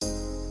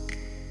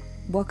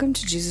Welcome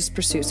to Jesus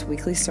Pursuit's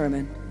weekly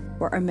sermon,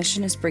 where our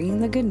mission is bringing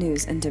the good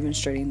news and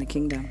demonstrating the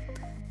kingdom.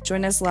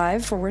 Join us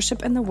live for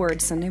worship and the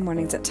word Sunday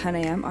mornings at 10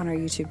 a.m. on our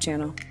YouTube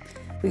channel.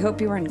 We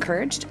hope you are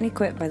encouraged and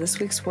equipped by this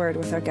week's word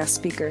with our guest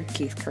speaker,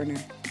 Keith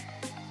Kerner.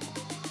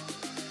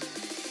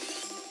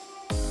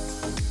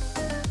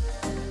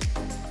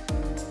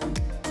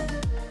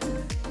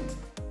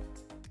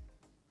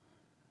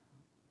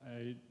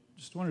 I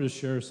just wanted to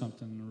share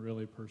something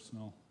really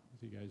personal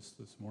with you guys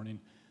this morning.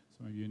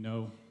 Some of you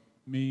know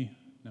me,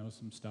 know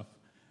some stuff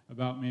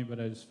about me, but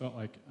I just felt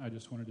like I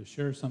just wanted to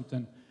share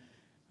something.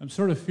 I'm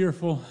sort of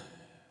fearful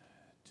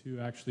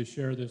to actually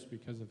share this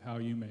because of how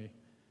you may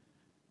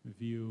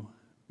view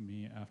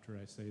me after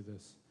I say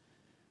this.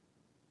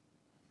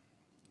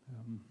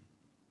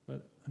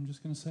 But I'm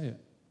just going to say it.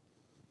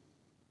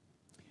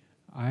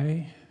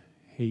 I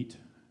hate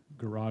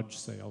garage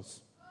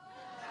sales.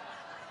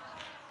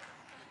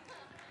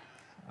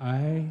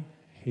 I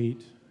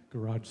hate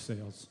garage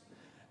sales.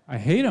 I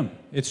hate them.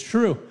 It's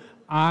true.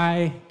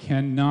 I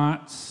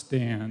cannot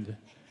stand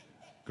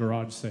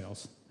garage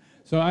sales.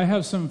 So I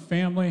have some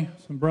family,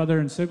 some brother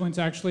and siblings.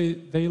 Actually,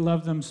 they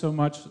love them so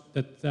much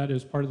that that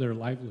is part of their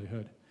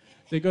livelihood.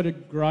 They go to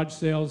garage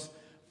sales,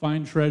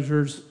 find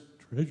treasures,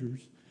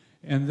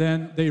 and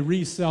then they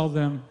resell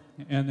them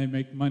and they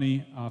make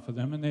money off of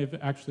them, and they've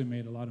actually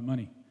made a lot of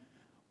money.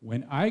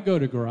 When I go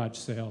to garage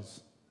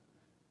sales,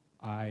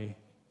 I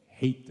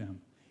hate them.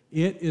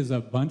 It is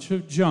a bunch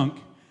of junk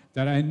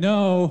that I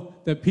know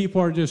that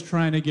people are just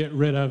trying to get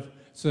rid of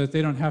so that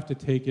they don't have to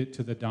take it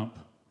to the dump.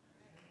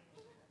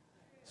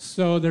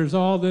 So there's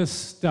all this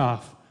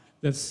stuff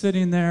that's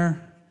sitting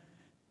there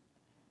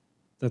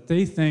that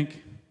they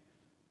think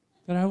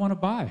that I want to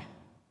buy.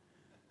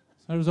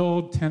 So there's an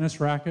old tennis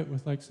racket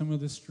with like some of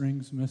the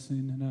strings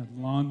missing, and a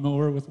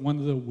lawnmower with one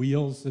of the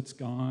wheels that's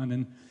gone,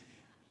 and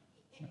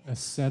a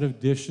set of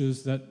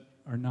dishes that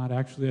are not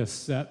actually a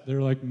set.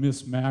 They're like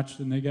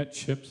mismatched, and they got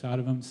chips out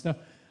of them and stuff.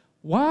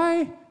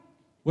 Why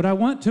would I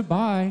want to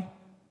buy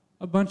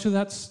a bunch of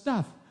that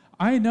stuff?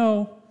 I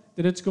know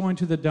that it's going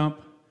to the dump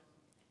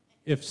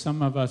if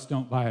some of us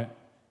don't buy it.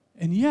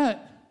 And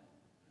yet,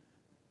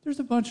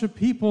 there's a bunch of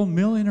people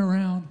milling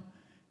around,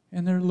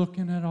 and they're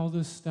looking at all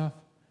this stuff,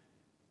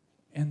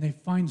 and they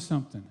find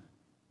something.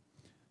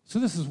 So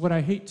this is what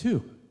I hate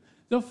too.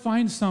 They'll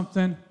find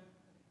something,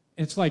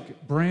 it's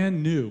like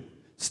brand new,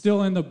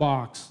 still in the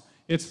box.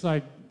 It's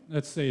like,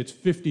 let's say it's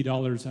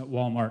 $50 at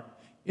Walmart.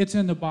 It's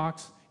in the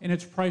box, and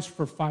it's priced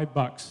for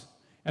 $5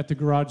 at the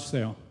garage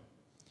sale.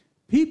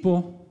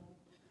 People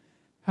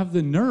have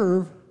the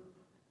nerve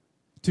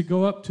to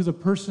go up to the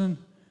person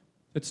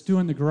that's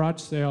doing the garage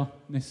sale,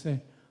 and they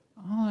say,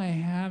 all I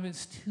have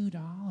is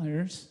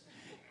 $2.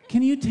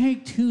 Can you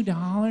take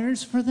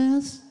 $2 for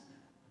this?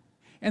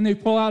 And they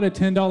pull out a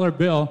 $10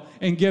 bill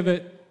and give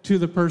it to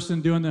the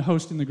person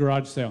hosting the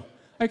garage sale.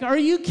 Like, are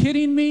you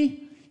kidding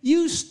me?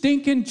 You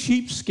stinking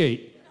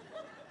cheapskate.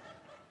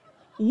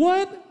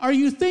 What are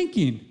you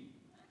thinking?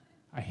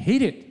 I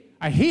hate it.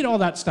 I hate all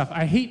that stuff.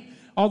 I hate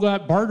all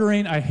that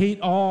bartering. I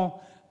hate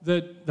all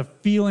the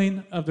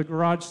feeling of the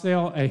garage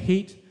sale. I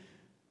hate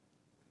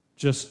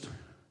just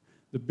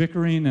the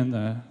bickering, and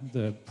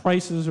the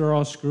prices are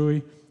all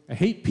screwy. I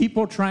hate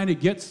people trying to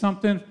get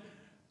something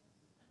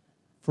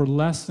for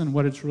less than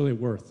what it's really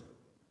worth.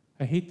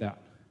 I hate that.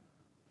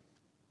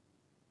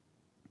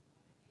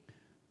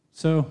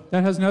 So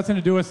that has nothing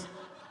to do with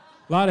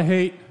a lot of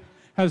hate,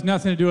 has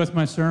nothing to do with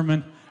my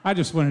sermon. I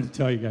just wanted to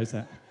tell you guys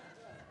that.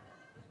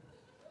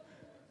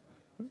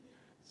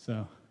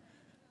 So,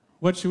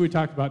 what should we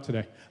talk about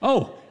today?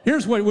 Oh,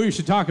 here's what we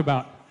should talk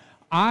about.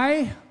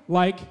 I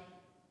like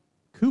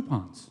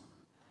coupons.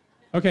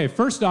 Okay,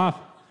 first off,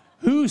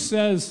 who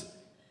says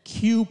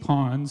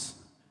coupons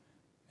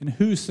and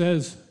who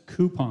says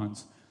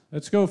coupons?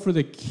 Let's go for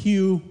the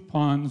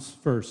coupons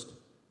first.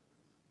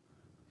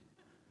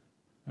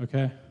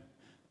 Okay?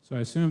 So I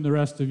assume the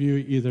rest of you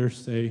either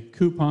say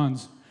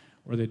coupons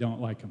or they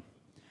don't like them.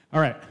 All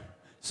right,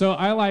 so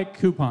I like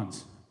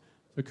coupons.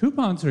 So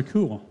coupons are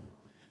cool.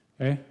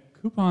 Okay?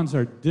 Coupons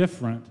are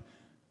different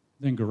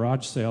than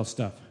garage sale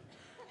stuff.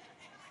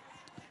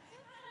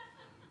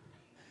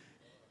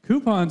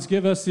 Coupons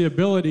give us the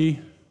ability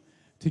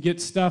to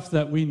get stuff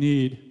that we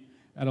need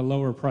at a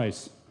lower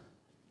price.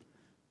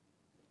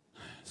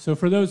 So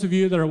for those of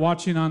you that are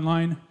watching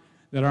online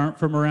that aren't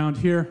from around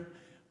here,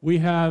 we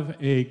have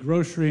a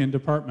grocery and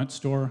department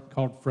store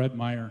called Fred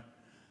Meyer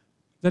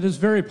that is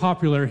very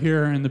popular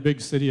here in the big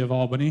city of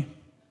Albany.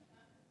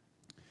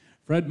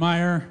 Fred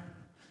Meyer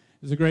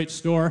is a great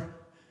store.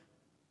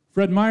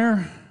 Fred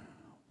Meyer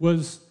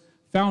was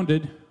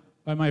founded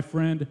by my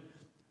friend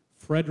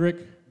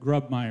Frederick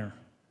Grubmeyer.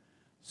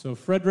 So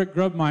Frederick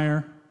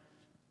Grubmeyer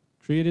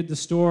created the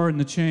store and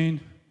the chain,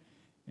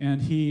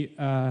 and he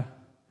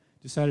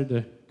decided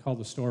to call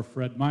the store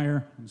Fred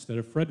Meyer instead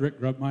of Frederick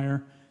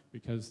Grubmeyer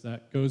because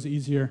that goes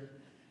easier.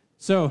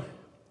 So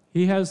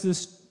he has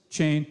this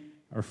chain.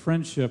 Our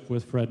friendship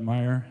with Fred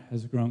Meyer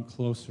has grown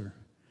closer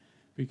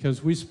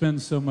because we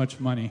spend so much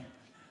money.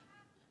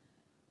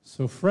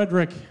 So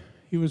Frederick,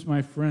 he was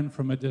my friend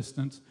from a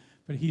distance,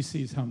 but he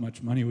sees how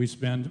much money we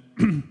spend.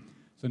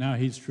 So now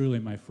he's truly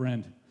my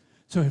friend.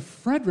 So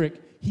Frederick,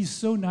 he's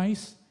so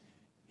nice.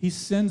 He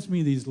sends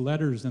me these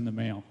letters in the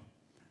mail,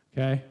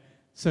 okay?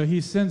 So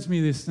he sends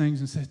me these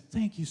things and says,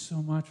 thank you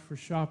so much for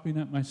shopping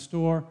at my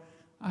store.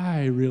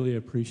 I really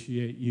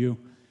appreciate you.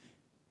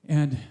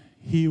 And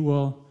he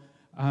will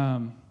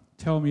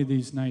tell me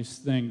these nice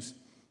things.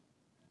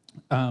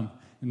 And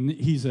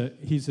he's a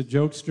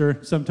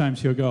jokester.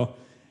 Sometimes he'll go,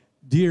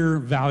 dear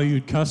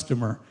valued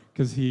customer,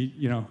 because he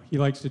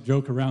likes to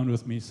joke around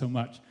with me so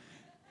much.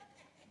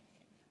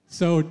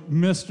 So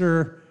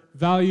Mr.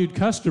 Valued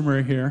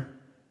Customer here,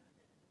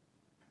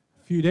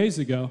 a few days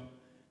ago,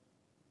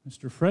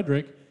 Mr.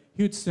 Frederick,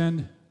 he would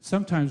send,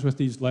 sometimes with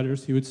these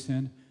letters, he would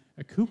send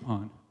a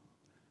coupon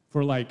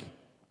for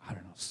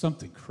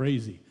something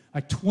crazy,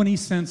 like 20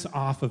 cents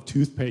off of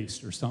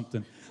toothpaste or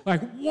something.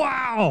 Like,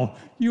 wow,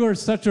 you are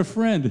such a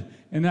friend.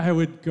 And I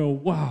would go,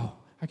 wow,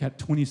 I got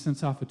 20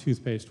 cents off of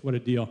toothpaste. What a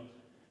deal.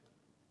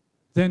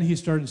 Then he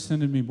started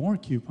sending me more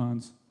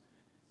coupons,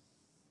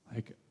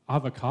 like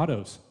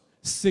avocados.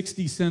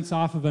 60 cents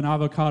off of an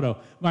avocado.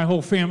 My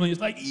whole family is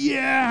like,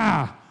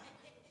 yeah!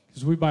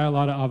 Because we buy a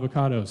lot of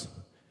avocados.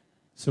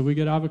 So we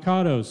get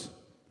avocados.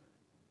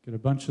 Get a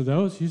bunch of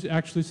those. You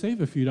actually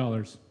save a few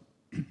dollars.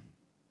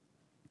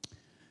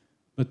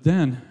 But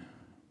then,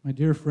 my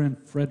dear friend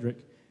Frederick,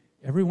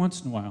 every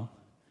once in a while,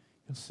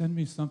 he'll send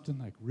me something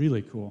like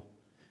really cool,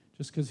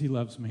 just because he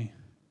loves me.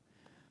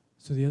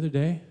 So the other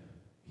day,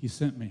 he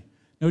sent me,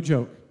 no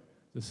joke,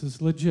 this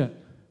is legit,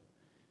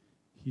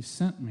 he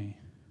sent me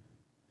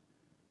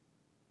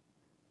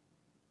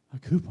a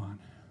coupon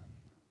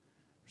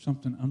for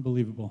something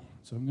unbelievable.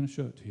 So I'm going to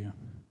show it to you.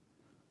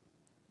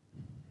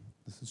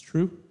 This is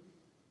true.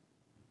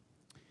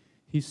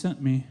 He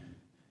sent me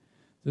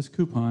this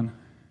coupon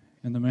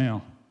in the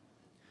mail.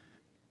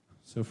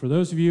 So for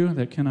those of you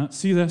that cannot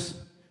see this,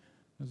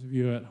 those of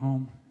you at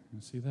home,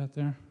 you see that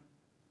there?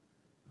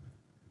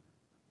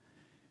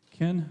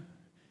 Ken, can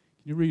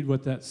you read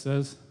what that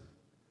says?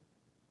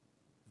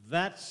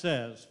 That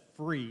says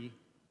free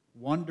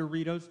 1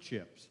 Doritos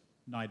chips,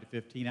 9 to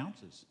 15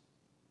 ounces.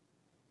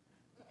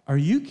 Are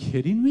you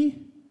kidding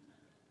me?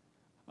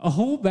 A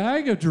whole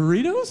bag of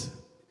Doritos?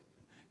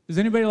 Does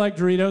anybody like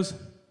Doritos?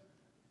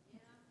 Yeah.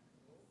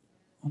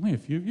 Only a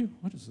few of you?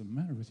 What is the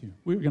matter with you?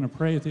 We were going to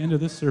pray at the end of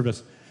this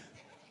service.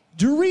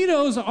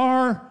 Doritos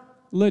are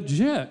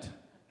legit.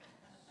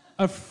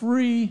 A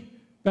free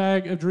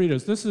bag of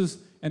Doritos. This is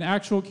an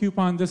actual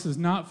coupon. This is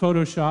not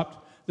photoshopped.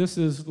 This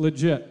is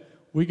legit.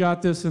 We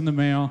got this in the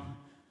mail,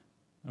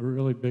 a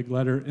really big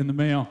letter in the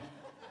mail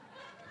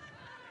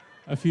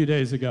a few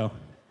days ago.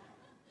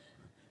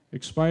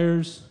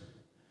 Expires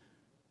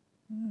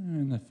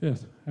in the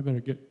 5th. I better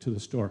get to the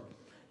store.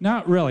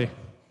 Not really.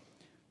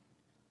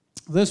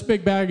 This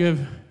big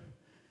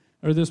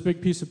this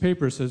big piece of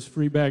paper says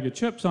free bag of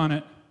chips on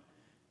it.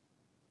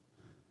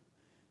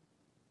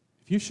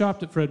 If you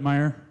shopped at Fred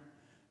Meyer,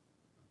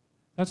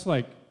 that's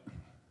like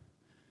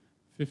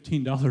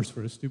 $15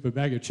 for a stupid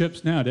bag of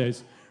chips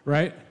nowadays,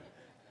 right?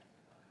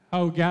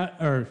 How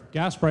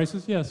gas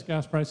prices? Yes,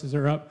 gas prices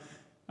are up.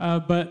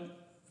 But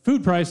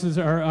food prices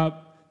are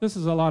up. This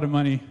is a lot of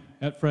money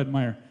at Fred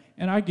Meyer.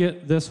 And I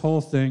get this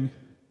whole thing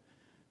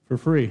for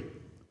free.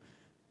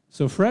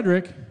 So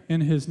Frederick,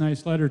 in his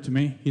nice letter to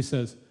me, he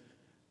says,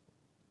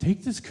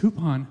 take this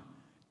coupon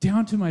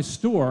down to my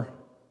store,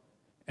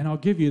 and I'll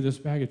give you this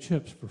bag of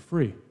chips for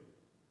free.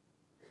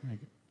 I'm like,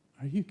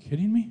 are you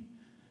kidding me?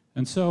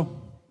 And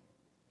so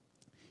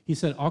he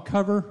said, I'll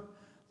cover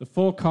the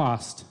full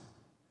cost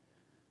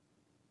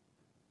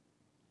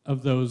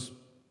of those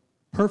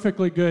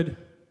perfectly good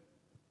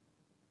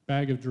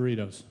bag of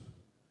Doritos.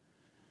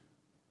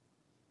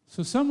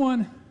 So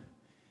someone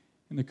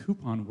in the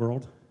coupon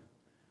world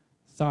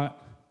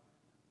thought,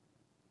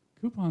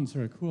 coupons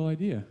are a cool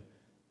idea.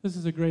 This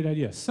is a great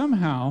idea.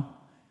 Somehow,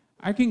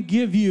 I can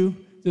give you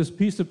this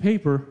piece of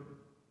paper,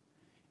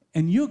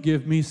 and you'll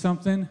give me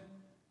something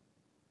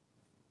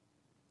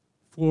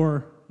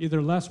for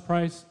either less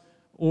price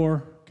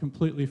or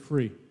completely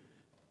free.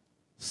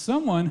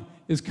 Someone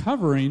is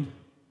covering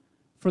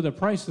for the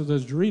price of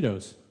those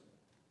Doritos.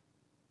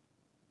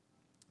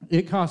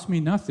 It costs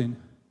me nothing,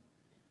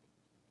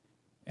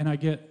 and I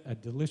get a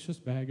delicious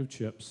bag of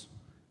chips.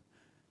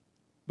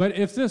 But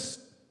if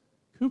this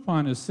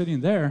coupon is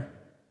sitting there,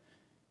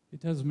 it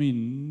does me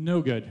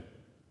no good.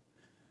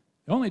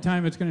 The only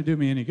time it's going to do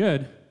me any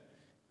good,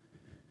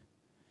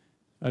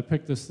 I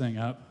pick this thing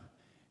up,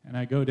 and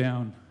I go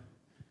down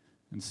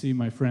and see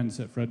my friends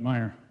at Fred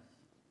Meyer.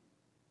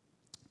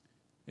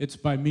 It's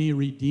by me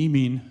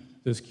redeeming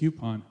this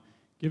coupon,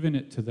 giving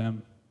it to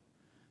them,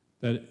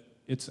 that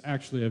it's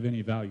actually of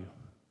any value.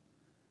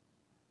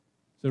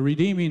 So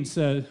redeeming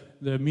said,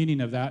 the meaning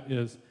of that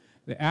is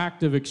the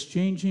act of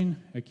exchanging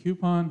a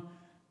coupon,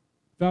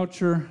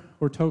 voucher,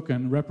 or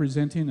token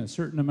representing a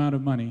certain amount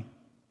of money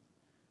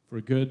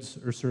for goods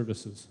or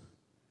services.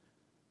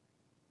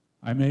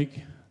 I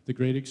make the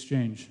great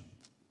exchange.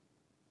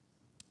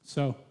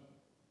 So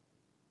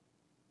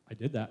I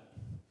did that.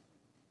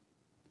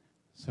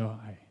 So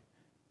I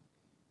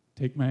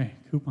take my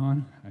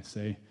coupon, I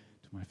say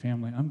to my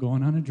family, I'm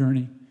going on a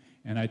journey,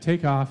 and I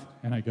take off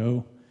and I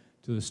go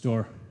to the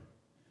store.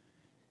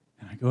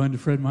 And I go into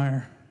Fred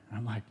Meyer, and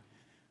I'm like,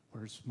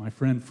 where's my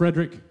friend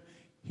Frederick?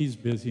 He's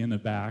busy in the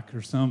back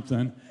or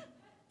something.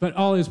 But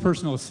all his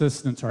personal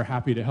assistants are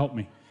happy to help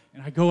me.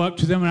 And I go up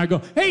to them and I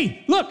go,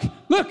 hey, look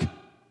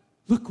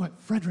what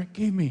Frederick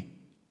gave me.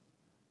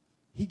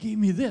 He gave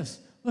me this.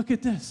 Look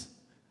at this.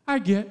 I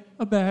get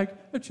a bag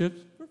of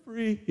chips for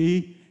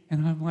free.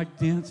 And I'm like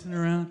dancing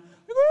around.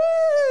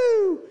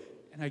 Woo!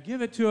 And I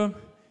give it to them,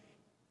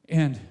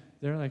 and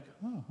they're like,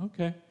 oh,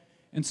 okay.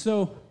 And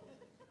so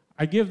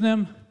I give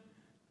them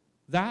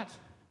that,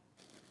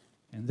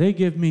 and they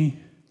give me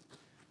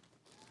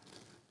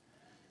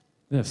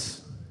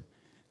this.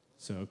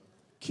 So,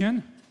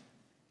 Ken,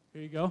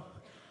 here you go.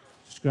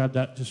 Just grab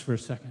that just for a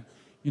second.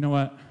 You know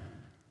what?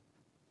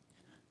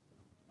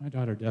 My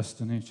daughter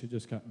Destiny, she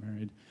just got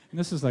married. And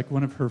this is like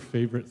one of her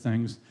favorite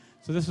things.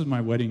 So this is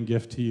my wedding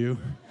gift to you.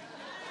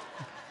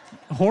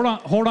 Hold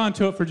on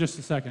to it for just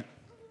a second.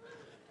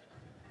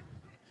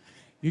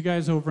 You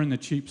guys over in the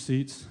cheap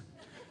seats.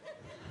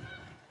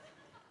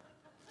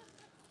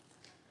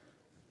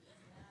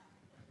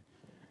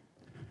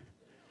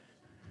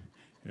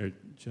 Here,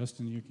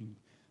 Justin, you can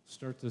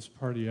start this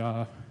party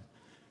off.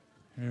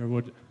 Here,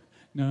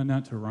 no,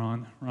 not to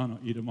Ron. Ron will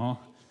eat them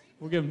all.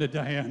 We'll give them to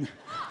Diane.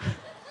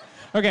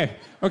 Okay.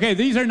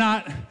 These are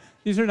not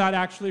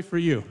actually for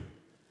you.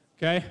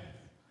 Okay,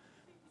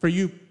 for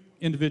you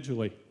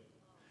individually.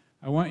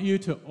 I want you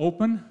to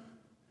open.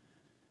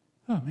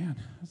 Oh man,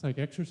 that's like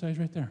exercise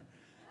right there.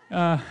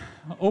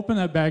 Open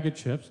that bag of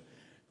chips.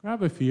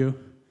 Grab a few. You're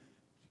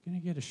gonna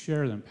get a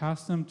share of them.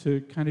 Pass them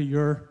to kind of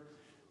your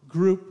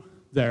group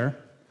there,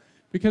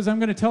 because I'm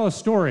gonna tell a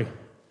story.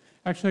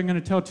 Actually, I'm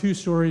gonna tell 2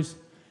 stories.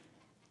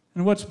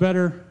 And what's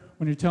better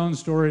when you're telling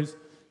stories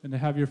than to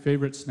have your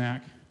favorite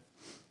snack?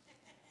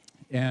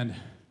 And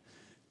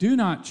do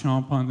not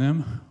chomp on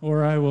them,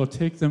 or I will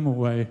take them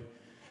away.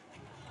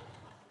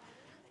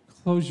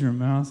 Close your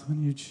mouth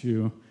when you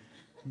chew.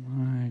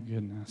 My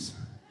goodness.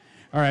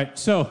 All right,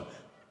 so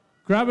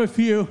grab a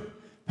few,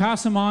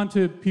 pass them on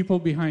to people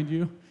behind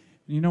you. And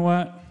you know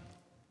what?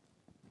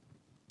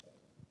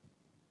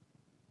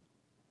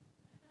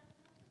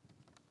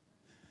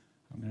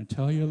 I'm going to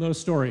tell you a little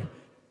story.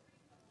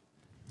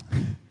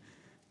 I'm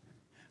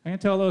going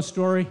to tell a little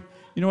story.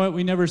 You know what?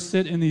 We never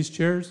sit in these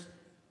chairs,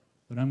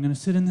 but I'm going to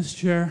sit in this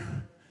chair.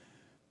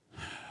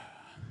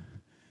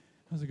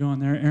 How's it going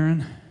there,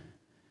 Aaron?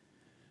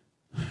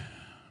 I'll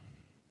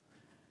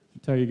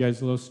tell you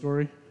guys a little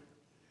story.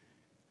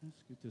 Let's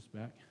scoot this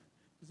back.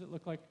 Does it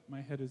look like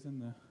my head is in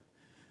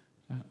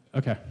the...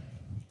 okay.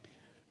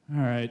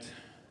 All right.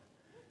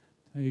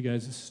 Tell you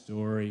guys a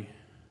story.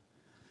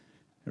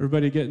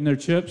 Everybody getting their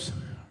chips?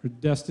 Or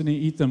Destiny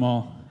eat them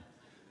all?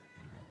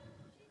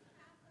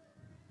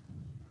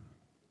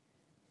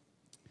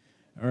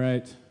 All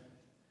right.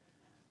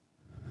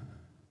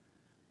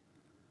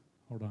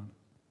 Hold on.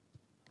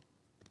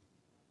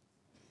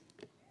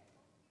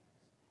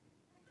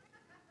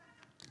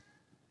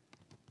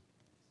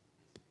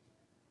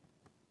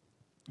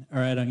 All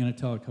right, I'm going to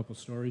tell a couple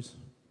stories.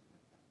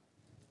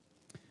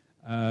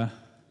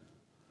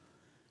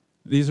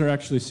 These are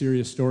actually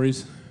serious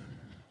stories.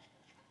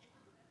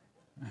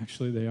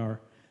 Actually, they are.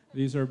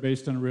 These are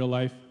based on real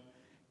life.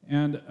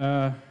 And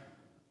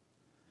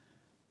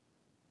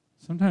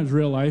sometimes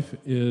real life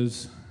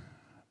is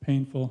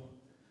painful.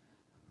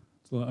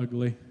 It's a little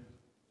ugly.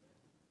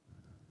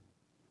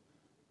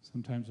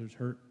 Sometimes there's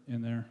hurt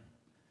in there.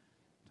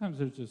 Sometimes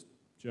there's just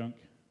junk,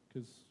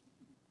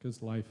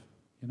 because life,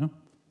 you know?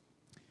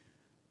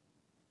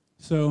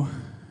 So,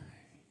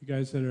 you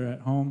guys that are at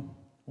home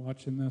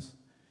watching this,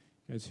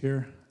 you guys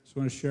here, I just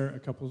want to share a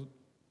couple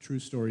true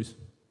stories.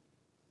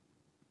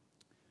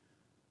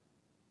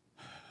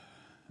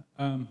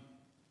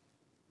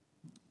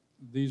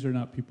 These are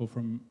not people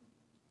from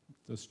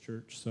this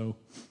church, so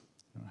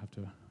I don't have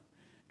to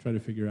try to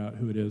figure out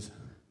who it is.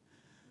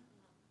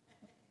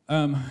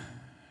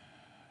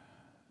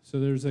 So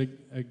there's a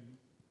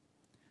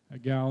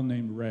gal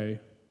named Ray,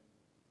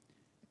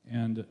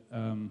 and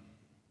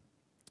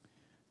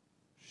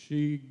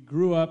she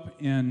grew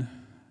up in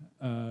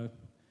a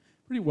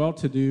pretty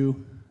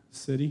well-to-do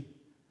city,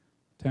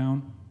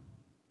 town,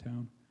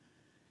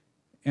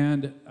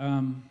 and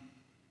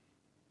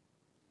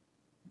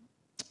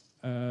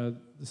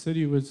the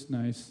city was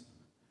nice,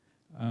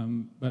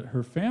 but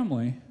her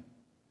family,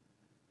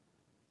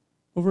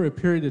 over a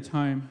period of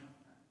time,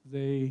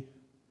 they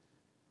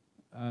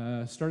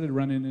started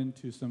running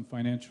into some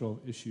financial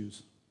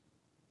issues,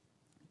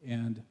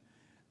 and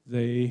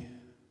they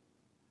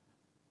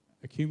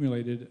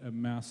accumulated a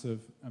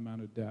massive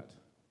amount of debt.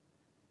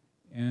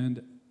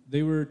 And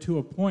they were to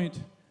a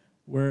point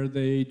where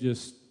they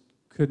just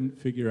couldn't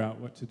figure out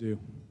what to do.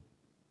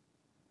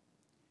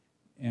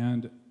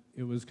 And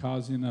it was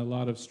causing a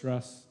lot of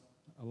stress,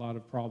 a lot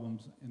of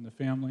problems in the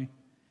family.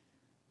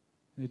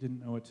 They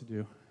didn't know what to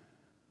do.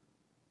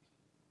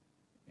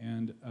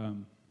 And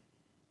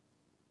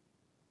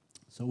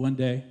So one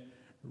day,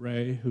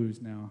 Ray,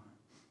 who's now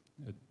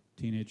a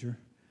teenager,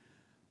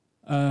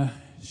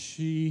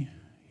 she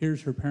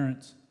hears her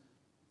parents.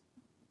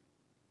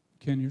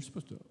 Ken, you're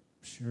supposed to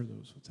share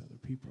those with other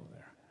people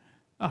there.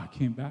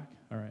 Came back.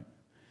 All right.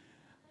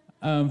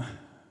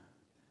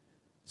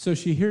 So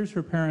she hears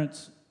her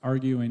parents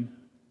arguing,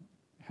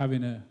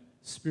 having a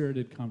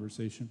spirited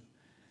conversation,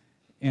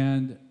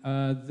 and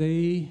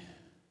they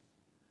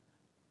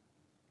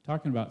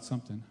talking about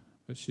something,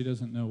 but she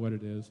doesn't know what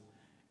it is,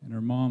 and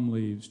her mom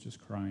leaves just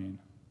crying.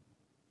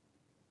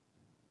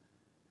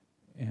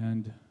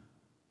 And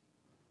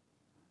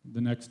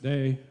the next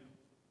day,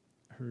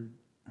 her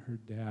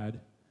dad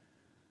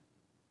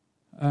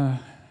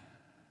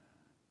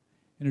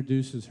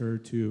introduces her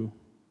to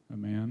a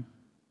man,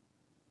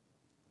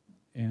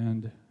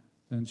 and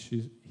then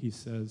he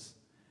says,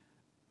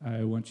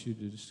 I want you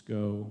to just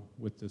go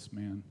with this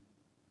man.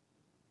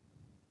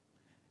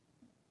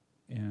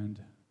 And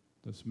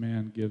this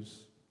man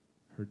gives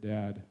her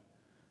dad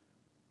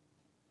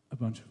a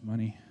bunch of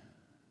money,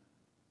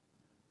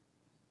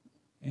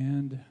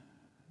 and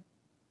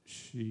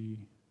she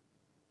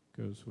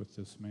goes with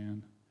this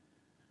man,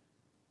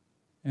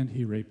 and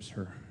he rapes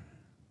her.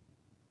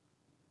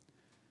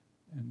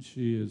 And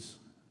she is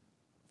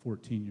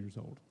 14 years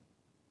old.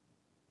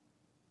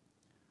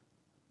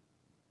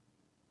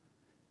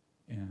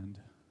 And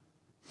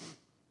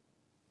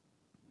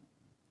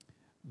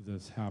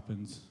this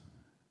happens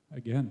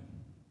again.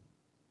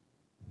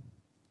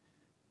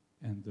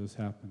 And this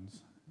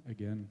happens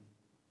again.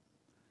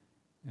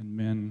 And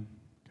men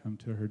come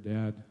to her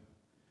dad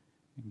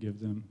and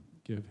give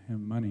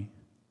him money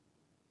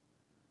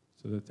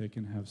so that they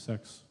can have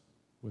sex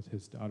with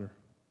his daughter.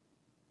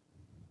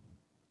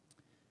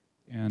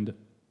 And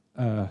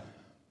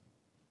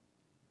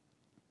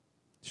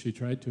she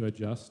tried to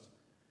adjust.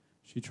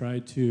 She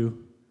tried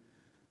to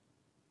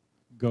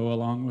go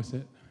along with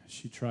it.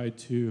 She tried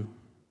to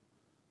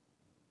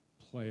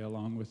play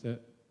along with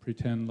it,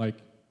 pretend like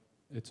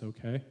it's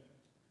okay.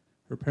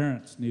 Her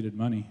parents needed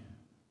money,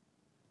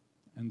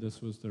 and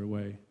this was their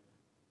way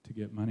to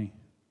get money.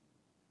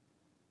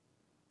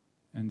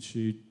 And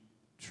she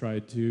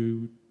tried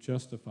to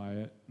justify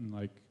it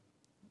and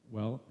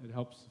well, it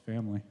helps the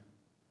family.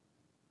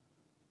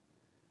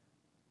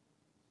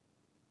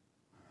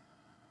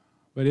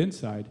 But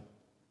inside,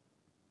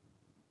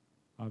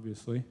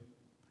 obviously,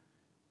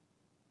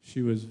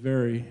 she was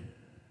very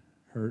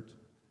hurt.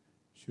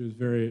 She was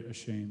very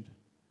ashamed.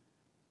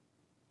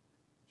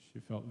 She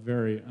felt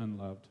very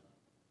unloved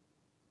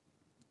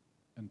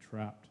and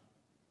trapped.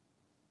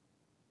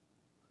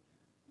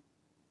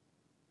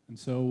 And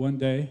so one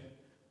day,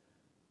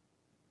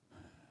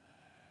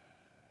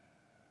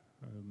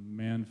 a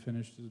man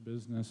finished his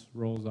business,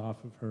 rolls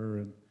off of her,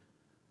 and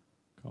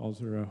calls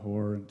her a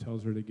whore and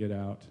tells her to get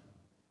out.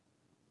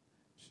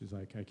 She's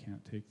like, I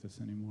can't take this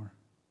anymore.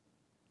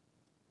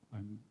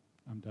 I'm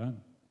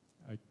done.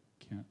 I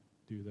can't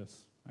do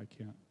this. I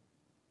can't.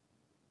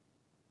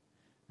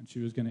 And she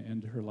was going to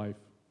end her life.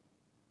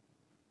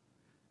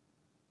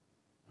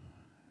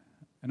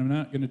 And I'm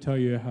not going to tell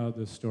you how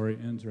this story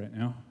ends right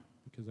now,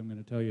 because I'm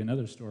going to tell you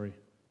another story.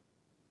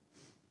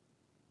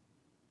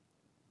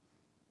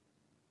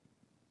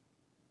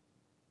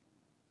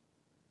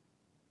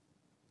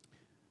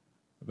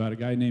 About a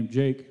guy named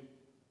Jake.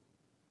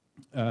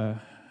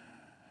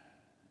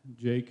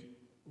 Jake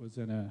was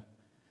in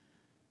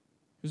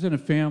a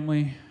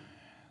family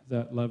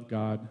that loved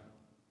God.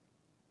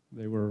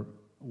 They were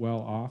well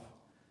off.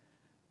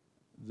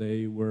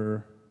 They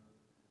were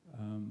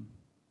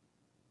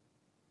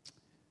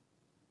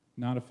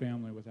not a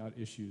family without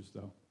issues,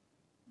 though.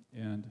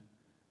 And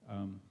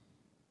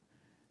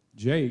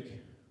Jake,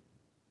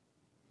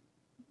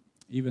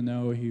 even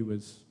though he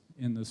was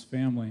in this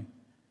family,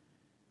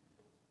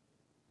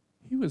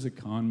 he was a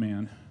con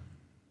man.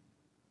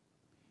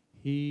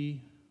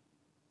 He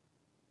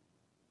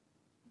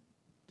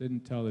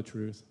didn't tell the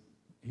truth.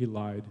 He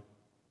lied.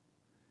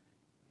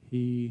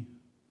 He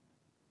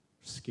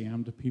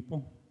scammed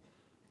people,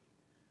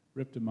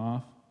 ripped him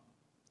off.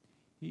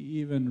 He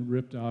even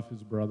ripped off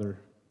his brother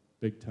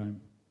big time.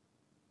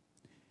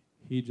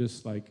 He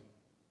just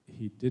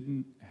he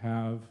didn't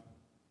have,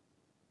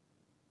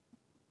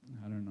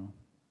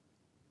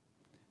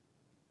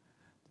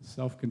 the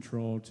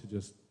self-control to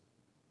just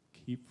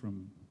keep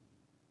from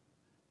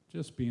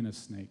just being a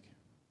snake.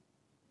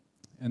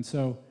 And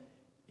so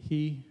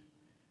he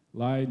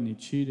lied and he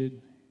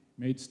cheated,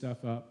 made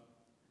stuff up.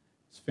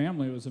 His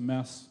family was a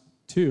mess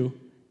too.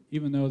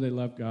 Even though they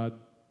loved God,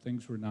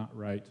 things were not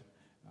right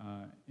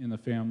in the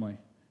family.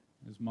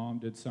 His mom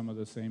did some of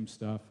the same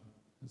stuff.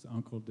 His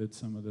uncle did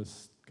some of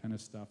this kind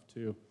of stuff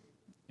too.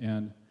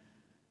 And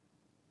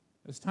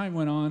as time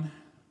went on,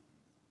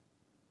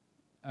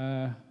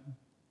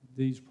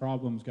 these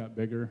problems got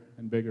bigger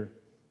and bigger.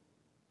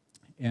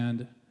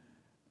 And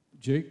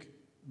Jake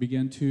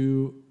began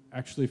to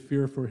actually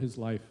fear for his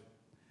life.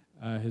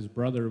 His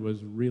brother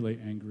was really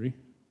angry.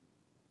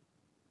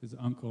 His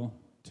uncle,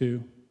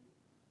 too.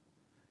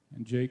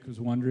 And Jake was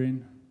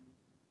wondering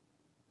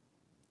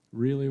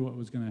really what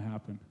was going to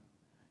happen.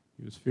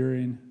 He was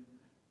fearing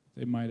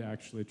they might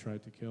actually try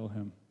to kill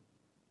him.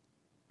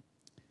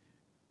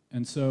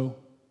 And so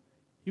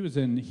he was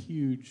in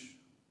huge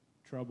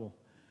trouble.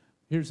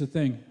 Here's the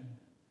thing.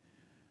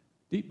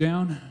 Deep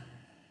down,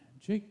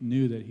 Jake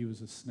knew that he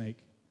was a snake.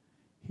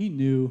 He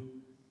knew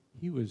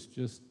he was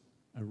just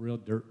a real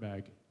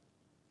dirtbag.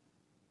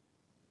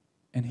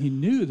 And he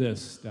knew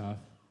this stuff,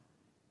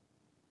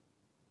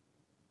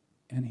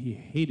 and he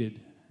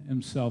hated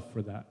himself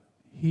for that.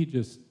 He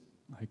just,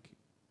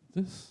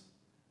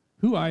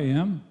 who I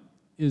am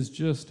is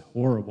just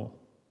horrible.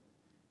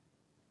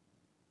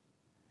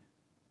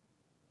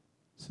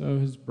 So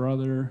his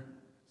brother,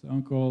 his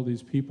uncle,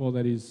 these people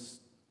that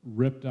he's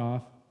ripped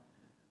off,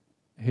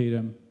 hate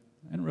him.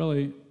 And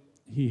really,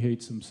 he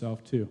hates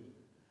himself too.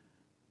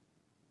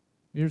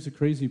 Here's the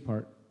crazy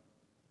part.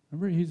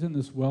 Remember, he's in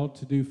this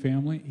well-to-do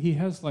family. He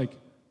has,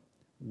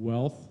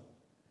 wealth.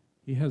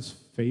 He has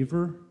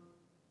favor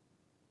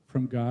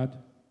from God.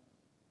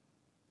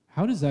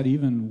 How does that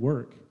even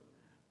work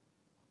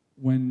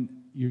when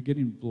you're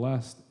getting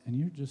blessed and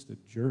you're just a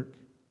jerk?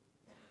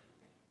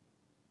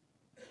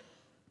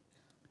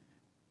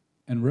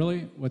 And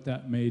really, what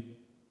that made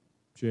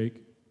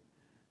Jake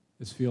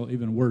is feel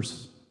even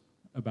worse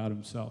about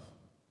himself,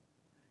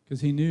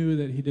 because he knew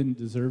that he didn't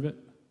deserve it.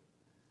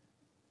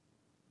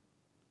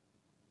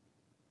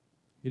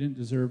 He didn't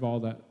deserve all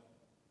that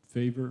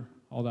favor,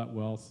 all that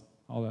wealth,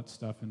 all that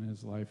stuff in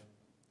his life.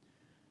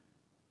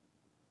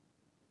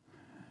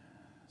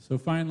 So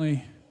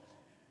finally,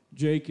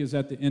 Jake is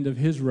at the end of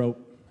his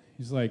rope.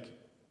 He's like,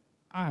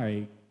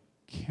 I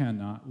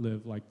cannot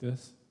live like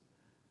this.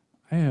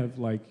 I have,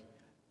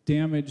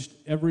 damaged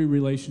every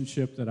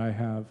relationship that I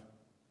have.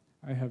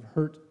 I have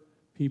hurt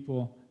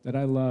people that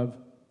I love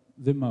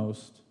the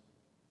most.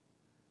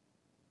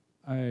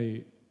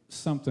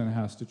 Something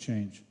has to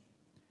change.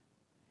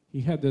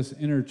 He had this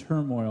inner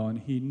turmoil, and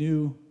he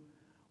knew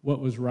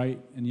what was right,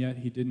 and yet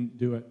he didn't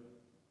do it.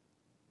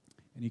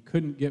 And he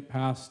couldn't get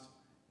past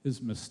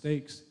his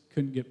mistakes,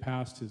 couldn't get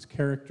past his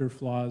character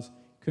flaws,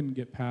 couldn't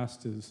get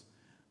past his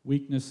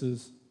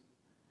weaknesses,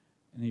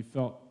 and he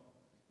felt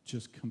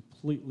just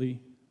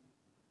completely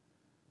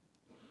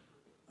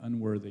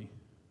unworthy.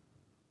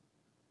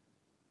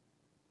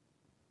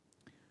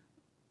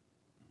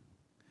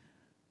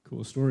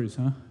 Cool stories,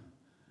 huh?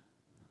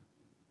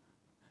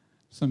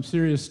 Some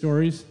serious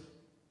stories.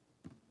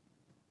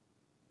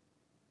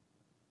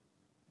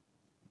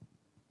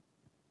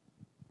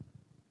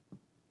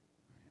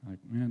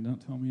 Man,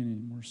 don't tell me any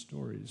more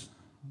stories.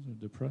 Those are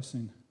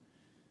depressing.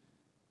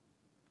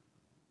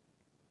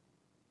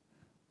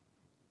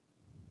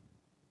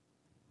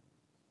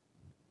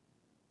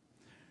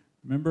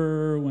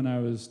 Remember when I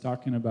was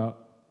talking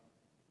about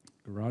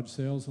garage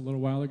sales a little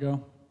while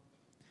ago?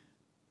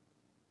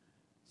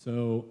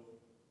 So,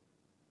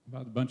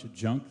 about a bunch of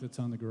junk that's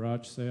on the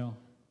garage sale.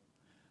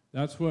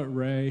 That's what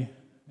Ray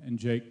and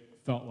Jake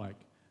felt like.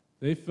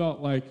 They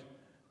felt like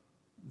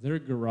their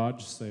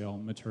garage sale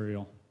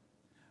material,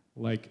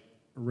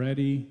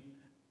 ready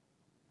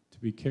to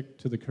be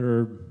kicked to the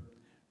curb,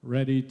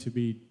 ready to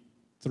be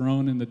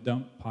thrown in the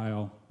dump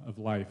pile of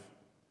life.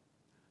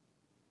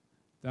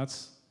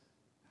 That's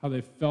how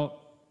they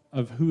felt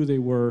of who they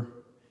were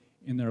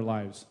in their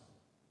lives.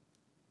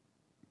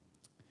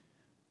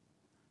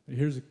 But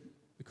here's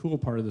the cool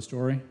part of the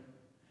story.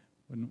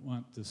 Wouldn't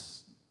want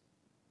this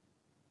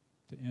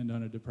to end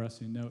on a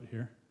depressing note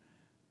here.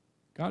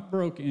 God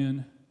broke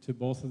in to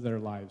both of their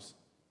lives.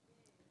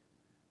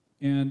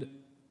 And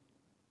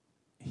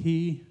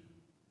he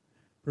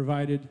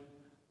provided,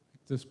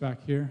 this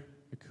back here,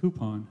 a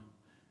coupon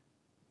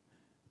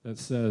that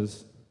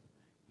says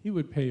he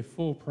would pay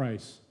full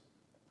price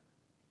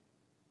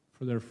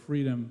for their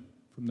freedom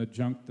from the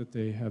junk that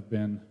they have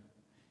been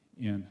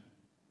in.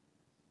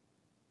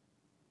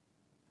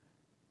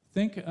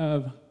 Think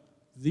of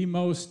the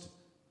most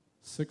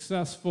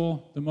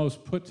successful, the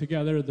most put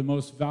together, the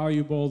most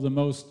valuable, the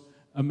most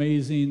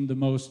amazing, the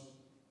most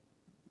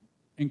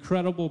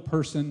incredible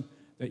person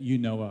that you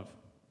know of.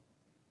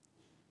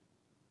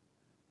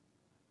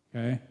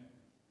 Okay?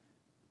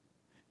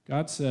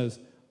 God says,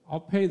 I'll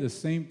pay the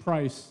same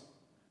price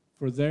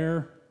for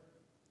their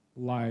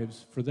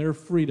lives, for their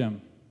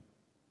freedom,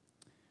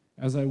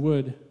 as I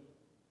would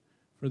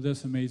for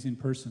this amazing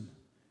person.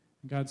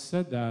 And God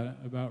said that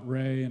about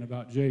Ray and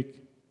about Jake.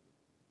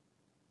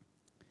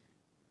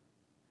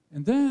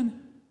 And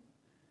then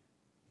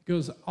he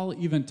goes, I'll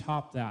even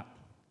top that.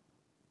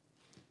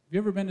 Have you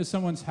ever been to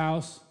someone's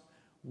house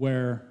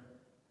where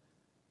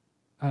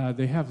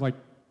they have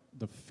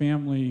the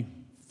family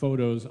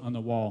photos on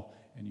the wall,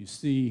 and you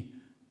see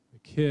the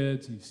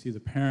kids, and you see the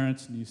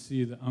parents, and you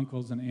see the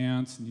uncles and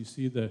aunts, and you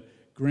see the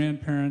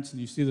grandparents, and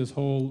you see this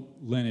whole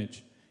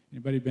lineage?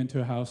 Anybody been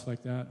to a house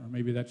like that? Or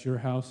maybe that's your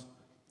house?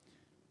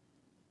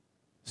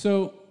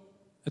 So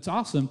it's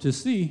awesome to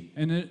see,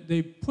 and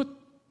they put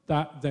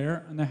that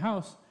there in the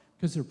house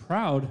because they're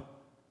proud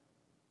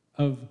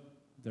of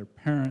their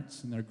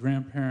parents and their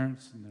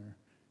grandparents and their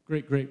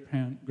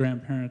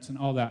great-great-grandparents and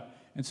all that.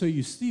 And so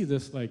you see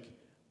this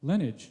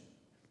lineage.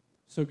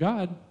 So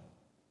God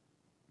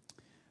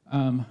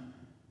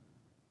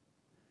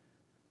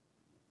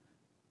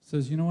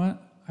says, you know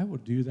what? I will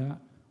do that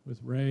with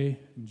Ray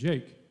and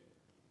Jake.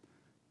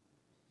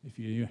 If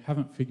you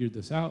haven't figured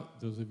this out,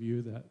 those of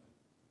you that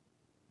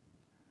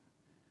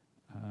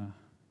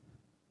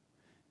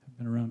have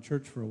been around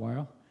church for a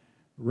while,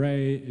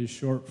 Ray is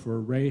short for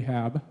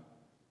Rahab.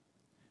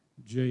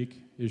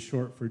 Jake is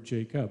short for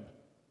Jacob.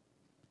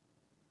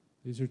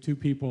 These are two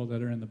people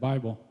that are in the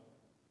Bible.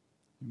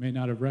 You may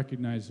not have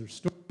recognized their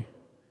story.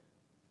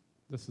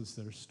 This is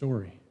their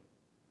story.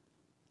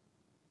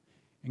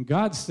 And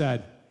God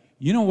said,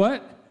 you know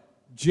what,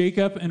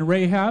 Jacob and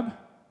Rahab,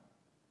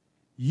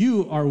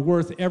 you are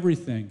worth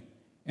everything,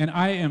 and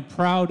I am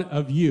proud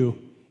of you,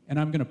 and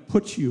I'm going to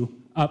put you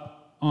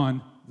up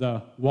on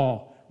the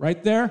wall.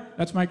 Right there,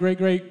 that's my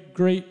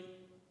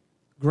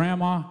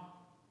great-great-great-grandma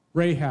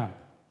Rahab.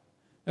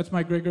 That's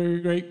my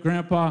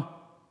great-great-great-grandpa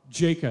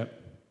Jacob.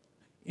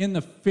 In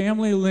the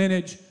family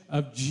lineage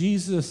of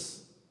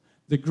Jesus,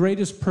 the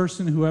greatest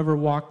person who ever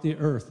walked the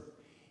earth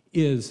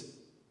is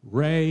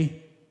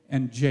Ray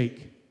and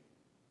Jake.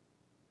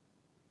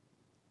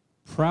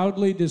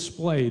 Proudly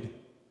displayed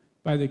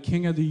by the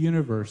King of the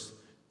universe,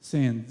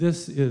 saying,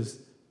 this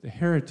is the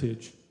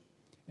heritage,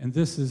 and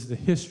this is the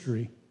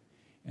history,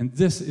 and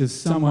this is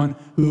someone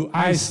who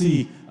I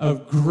see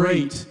of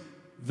great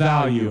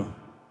value.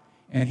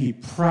 And he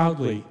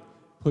proudly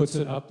puts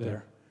it up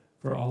there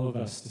for all of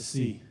us to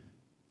see.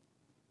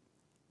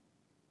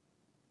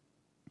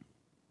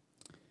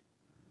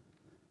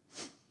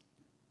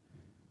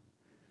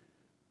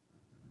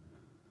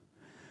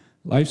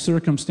 Life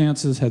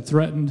circumstances had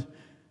threatened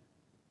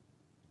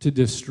to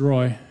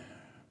destroy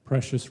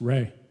precious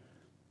Ray.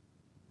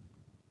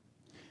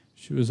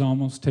 She was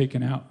almost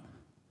taken out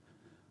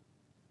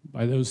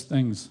by those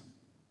things.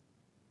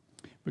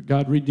 But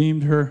God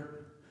redeemed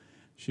her.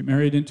 She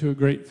married into a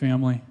great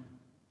family.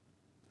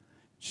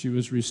 She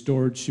was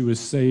restored. She was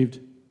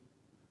saved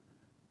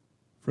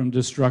from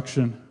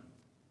destruction.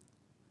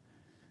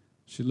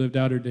 She lived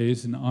out her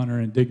days in honor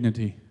and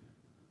dignity.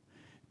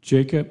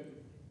 Jacob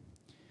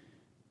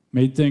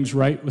made things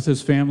right with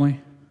his family,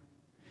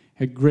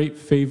 had great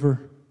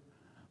favor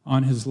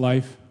on his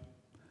life,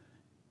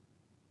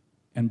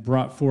 and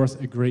brought forth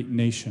a great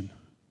nation.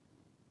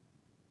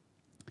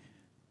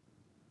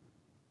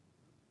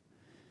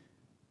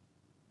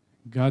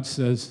 God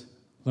says,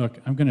 look,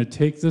 I'm going to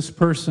take this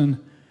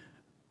person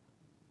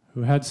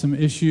who had some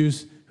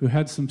issues, who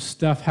had some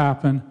stuff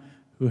happen,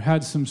 who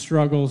had some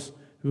struggles,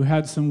 who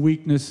had some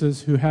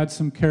weaknesses, who had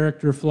some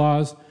character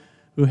flaws,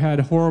 who had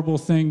horrible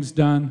things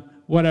done,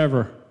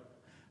 whatever.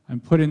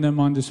 I'm putting them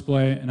on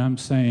display, and I'm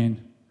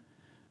saying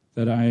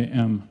that I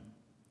am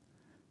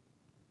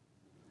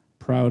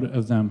proud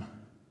of them.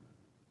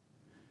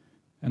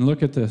 And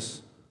look at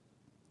this.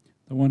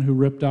 The one who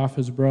ripped off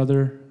his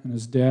brother and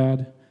his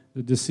dad,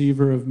 the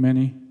deceiver of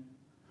many,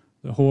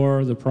 the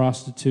whore, the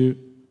prostitute,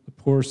 the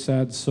poor,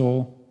 sad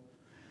soul,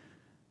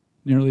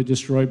 nearly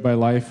destroyed by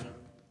life.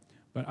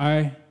 But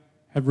I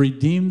have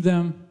redeemed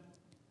them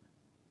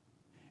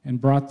and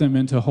brought them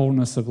into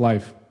wholeness of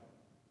life.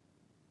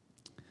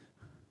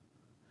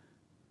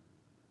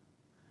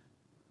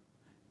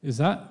 Is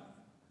that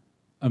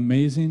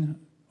amazing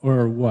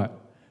or what?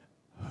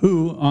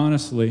 Who,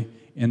 honestly,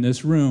 in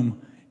this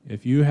room,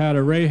 if you had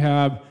a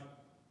Rahab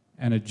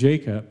and a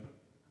Jacob,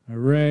 a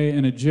Ray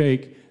and a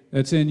Jake,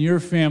 that's in your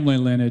family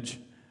lineage,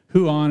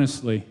 who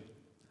honestly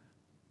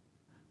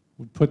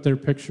would put their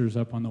pictures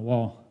up on the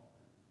wall?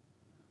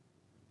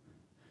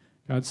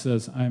 God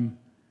says,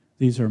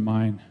 these are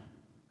mine.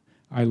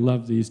 I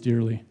love these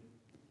dearly.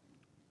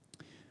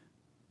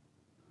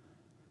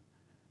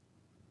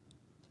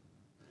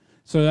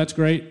 So that's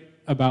great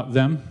about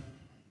them.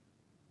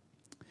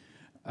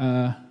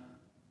 But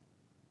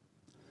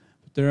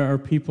there are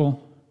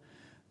people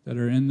that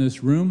are in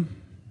this room,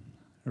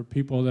 or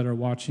people that are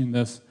watching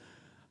this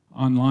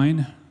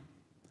online.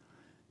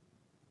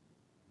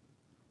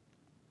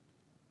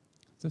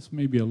 This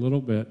may be a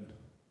little bit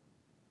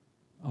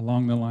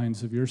along the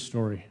lines of your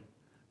story.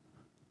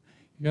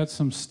 You got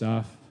some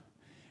stuff,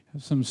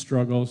 have some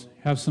struggles,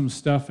 have some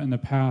stuff in the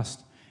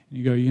past, and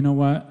you go, you know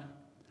what?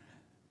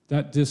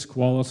 That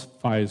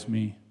disqualifies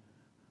me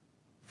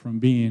from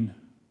being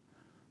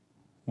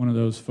one of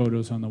those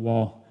photos on the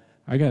wall.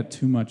 I got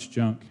too much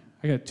junk.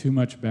 I got too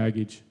much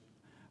baggage.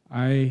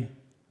 I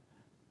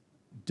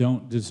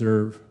don't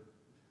deserve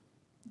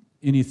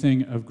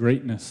anything of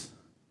greatness.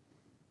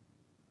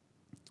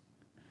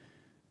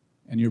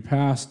 And your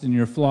past and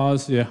your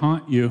flaws, they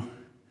haunt you,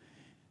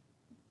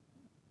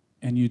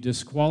 and you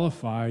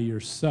disqualify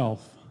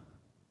yourself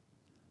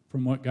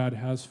from what God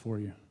has for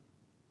you.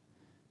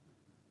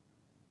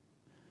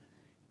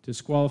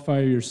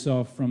 Disqualify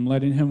yourself from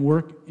letting Him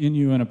work in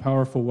you in a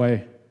powerful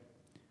way.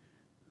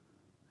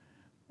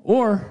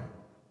 Or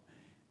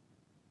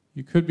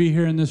you could be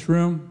here in this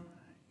room,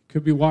 you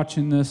could be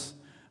watching this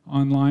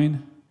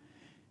online,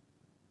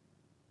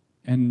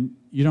 and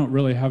you don't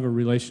really have a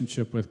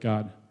relationship with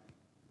God.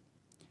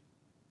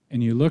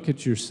 And you look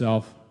at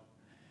yourself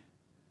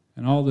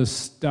and all this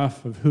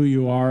stuff of who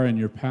you are and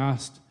your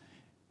past,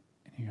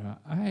 And you go,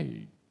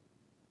 I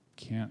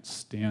can't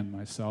stand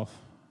myself.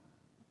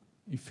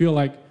 You feel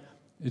like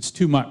it's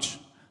too much,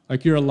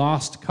 like you're a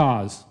lost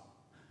cause,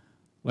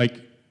 like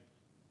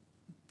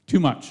too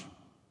much.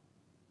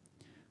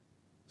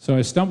 So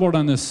I stumbled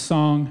on this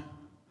song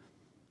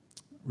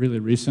really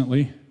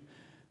recently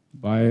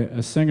by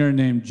a singer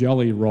named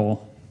Jelly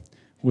Roll,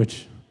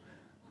 which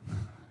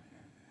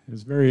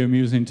is very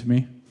amusing to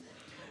me.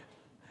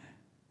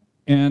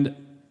 And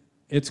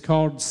it's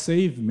called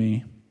Save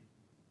Me.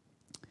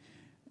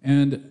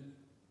 And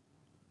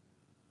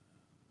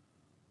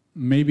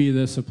maybe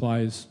this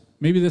applies,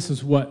 maybe this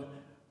is what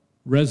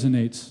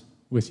resonates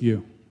with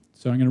you.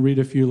 So I'm going to read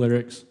a few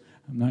lyrics.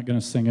 I'm not going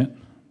to sing it.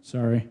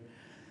 Sorry.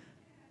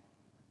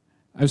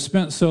 I've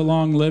spent so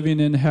long living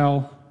in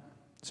hell.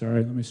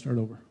 Sorry, let me start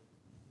over.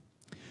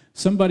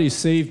 Somebody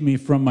save me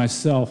from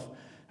myself.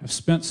 I've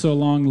spent so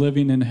long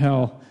living in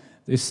hell.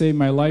 They say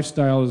my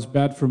lifestyle is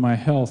bad for my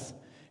health.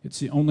 It's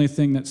the only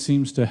thing that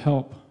seems to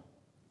help.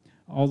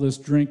 All this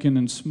drinking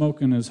and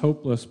smoking is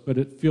hopeless, but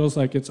it feels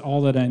like it's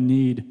all that I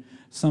need.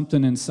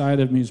 Something inside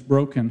of me is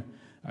broken.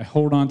 I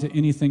hold on to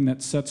anything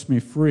that sets me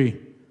free.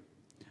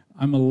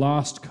 I'm a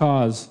lost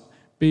cause.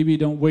 Baby,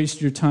 don't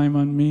waste your time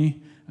on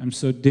me. I'm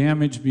so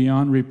damaged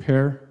beyond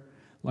repair.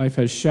 Life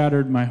has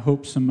shattered my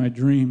hopes and my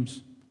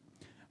dreams.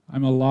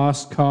 I'm a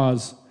lost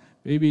cause.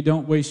 Baby,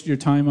 don't waste your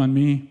time on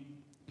me.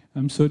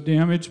 I'm so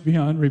damaged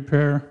beyond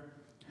repair.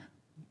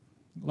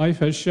 Life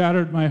has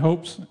shattered my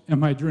hopes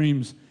and my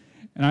dreams.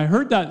 And I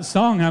heard that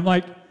song, I'm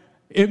like,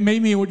 it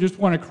made me just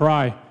want to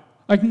cry.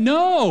 Like,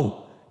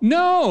 no.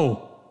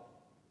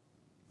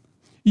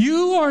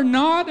 You are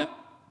not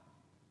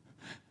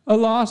a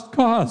lost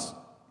cause.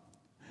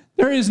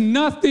 There is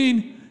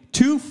nothing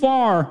too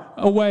far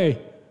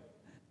away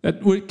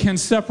that can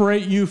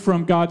separate you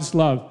from God's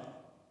love.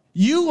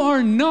 You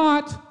are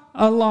not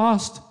a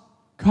lost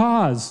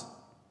cause.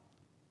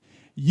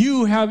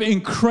 You have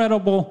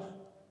incredible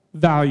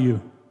value.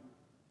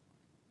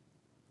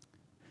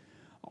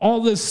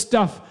 All this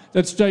stuff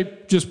that's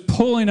just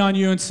pulling on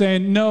you and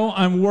saying, no,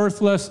 I'm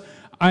worthless.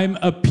 I'm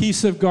a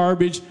piece of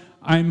garbage.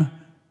 I'm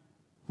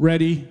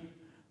ready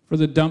for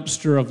the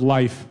dumpster of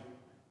life.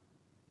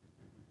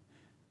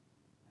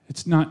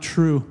 It's not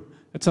true.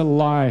 It's a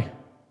lie.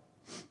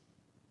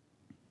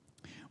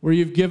 Where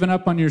you've given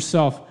up on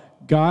yourself,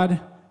 God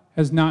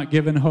has not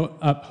given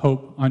up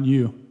hope on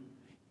you.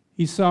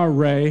 He saw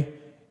Ray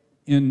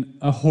in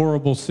a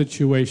horrible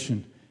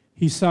situation.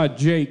 He saw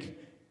Jake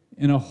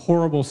in a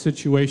horrible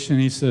situation.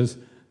 He says,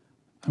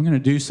 I'm going to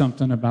do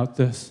something about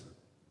this.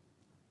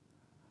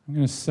 I'm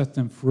going to set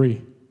them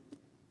free.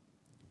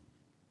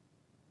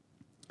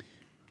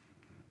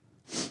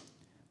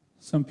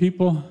 Some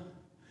people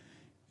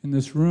in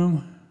this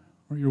room,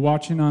 or you're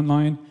watching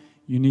online,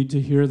 you need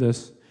to hear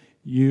this.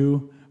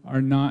 You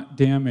are not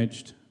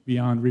damaged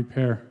beyond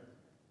repair.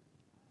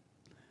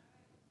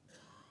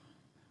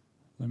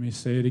 Let me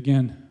say it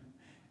again.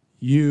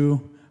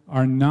 You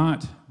are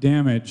not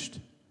damaged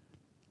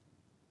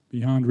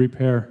beyond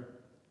repair.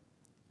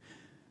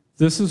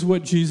 This is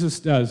what Jesus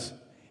does.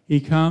 He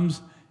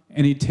comes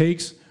and he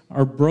takes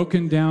our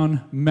broken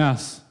down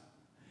mess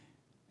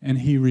and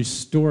he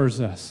restores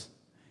us.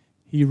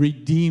 He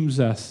redeems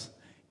us.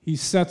 He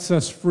sets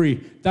us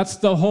free. That's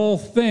the whole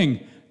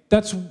thing.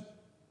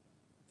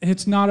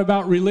 It's not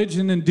about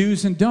religion and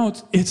do's and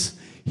don'ts.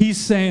 He's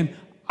saying,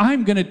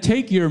 I'm going to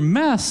take your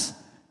mess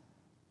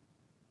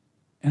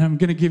and I'm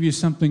going to give you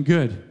something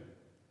good.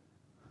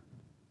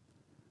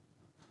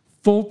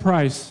 Full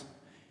price.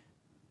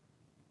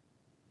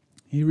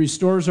 He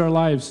restores our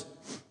lives.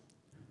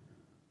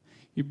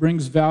 He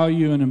brings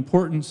value and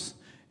importance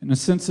and a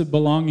sense of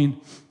belonging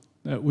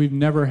that we've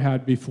never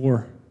had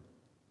before.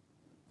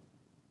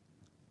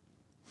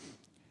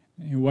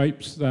 And he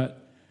wipes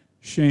that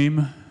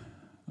shame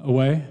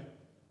away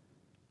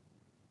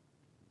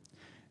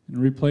and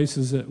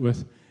replaces it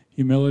with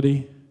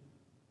humility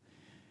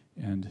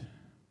and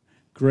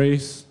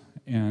grace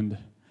and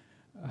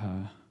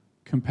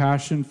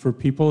compassion for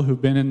people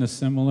who've been in a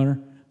similar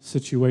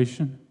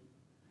situation.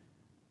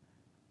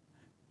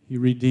 He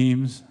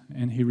redeems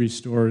and he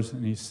restores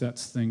and he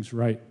sets things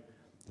right.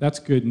 That's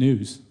good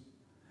news.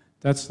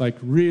 That's like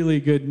really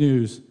good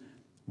news.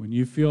 When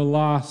you feel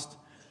lost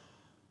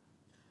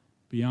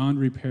beyond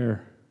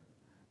repair,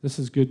 this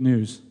is good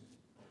news.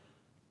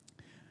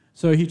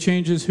 So he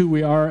changes who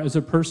we are as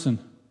a person.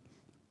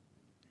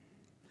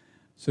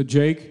 So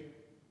Jacob,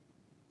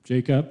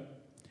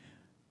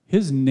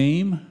 his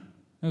name,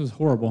 that was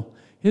horrible.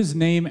 His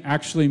name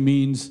actually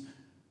means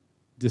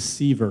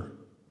deceiver.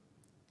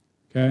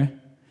 Okay?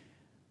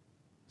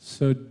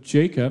 So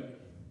Jacob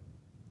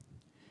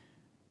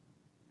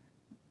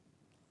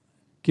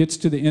gets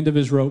to the end of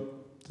his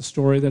rope, the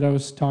story that I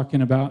was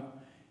talking about,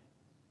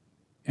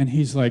 and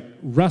he's like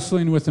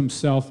wrestling with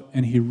himself,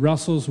 and he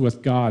wrestles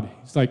with God.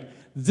 He's like,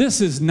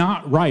 this is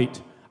not right.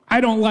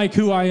 I don't like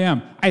who I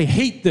am. I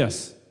hate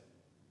this.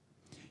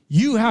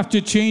 You have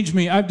to change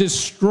me. I've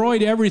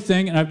destroyed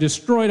everything, and I've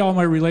destroyed all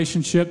my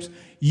relationships.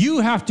 You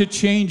have to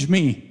change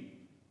me.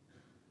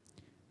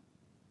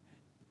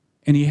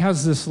 And he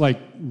has this like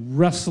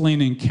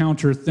wrestling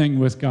encounter thing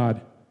with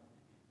God.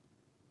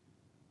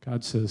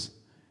 God says,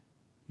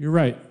 "You're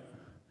right.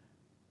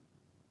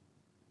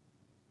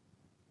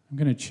 I'm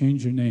going to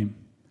change your name."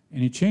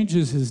 And he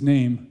changes his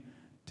name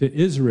to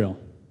Israel.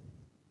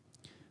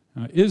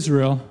 Now,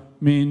 Israel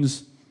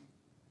means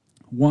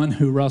one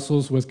who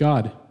wrestles with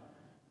God.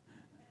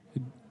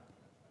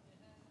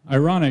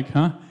 Ironic,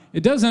 huh?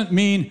 It doesn't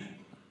mean,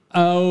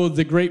 oh,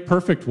 the great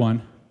perfect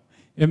one.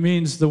 It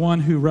means the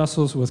one who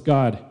wrestles with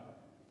God.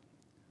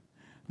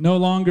 No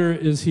longer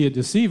is he a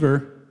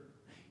deceiver.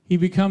 He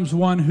becomes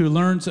one who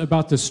learns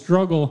about the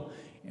struggle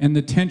and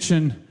the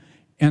tension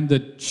and the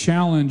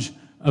challenge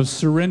of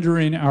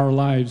surrendering our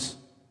lives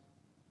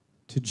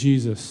to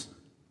Jesus.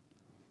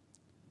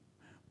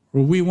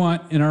 Where we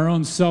want in our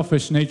own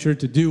selfish nature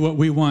to do what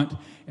we want,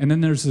 and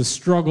then there's this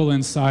struggle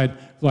inside,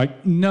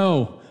 like,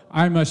 no,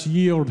 I must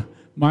yield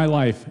my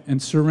life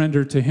and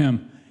surrender to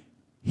him.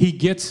 He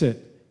gets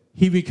it.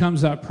 He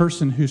becomes that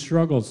person who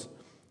struggles.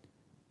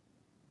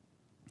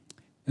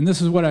 And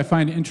this is what I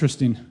find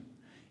interesting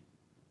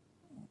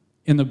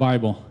in the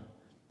Bible.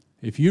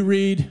 If you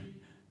read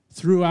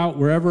throughout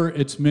wherever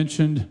it's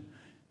mentioned,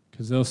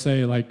 because they'll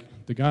say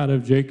like the God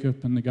of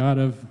Jacob and the God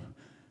of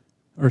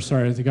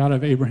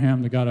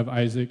Abraham, the God of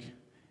Isaac,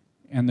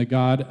 and the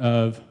God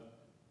of,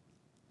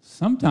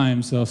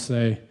 sometimes they'll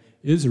say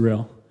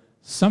Israel,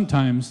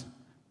 sometimes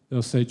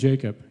they'll say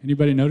Jacob.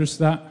 Anybody notice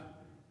that?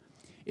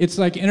 It's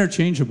like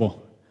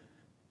interchangeable.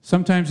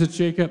 Sometimes it's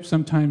Jacob,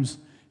 sometimes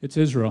it's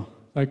Israel.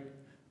 Like,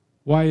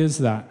 why is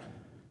that?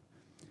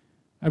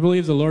 I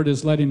believe the Lord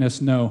is letting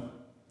us know,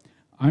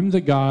 I'm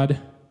the God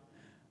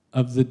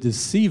of the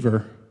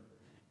deceiver,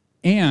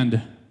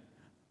 and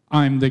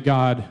I'm the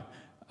God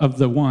of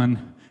the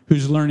one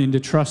who's learning to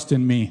trust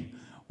in me.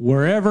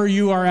 Wherever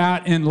you are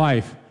at in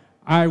life,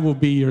 I will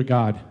be your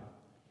God.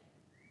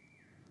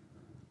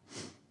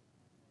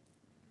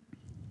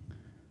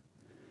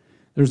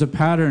 There's a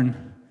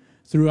pattern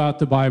throughout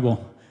the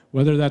Bible,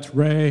 whether that's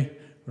Ray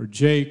or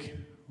Jake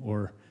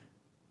or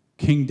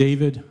King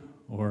David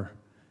or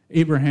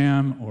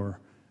Abraham or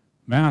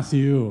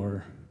Matthew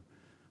or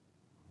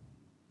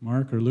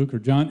Mark or Luke or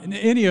John,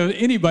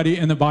 anybody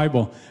in the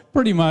Bible.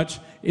 Pretty much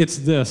it's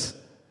this.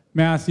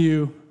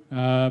 Matthew,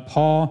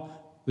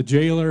 Paul, the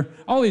jailer,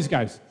 all these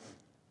guys.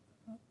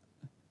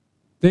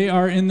 They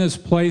are in this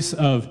place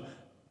of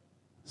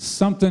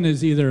something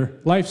is either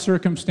life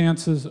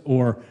circumstances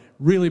or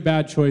really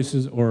bad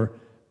choices or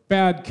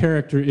bad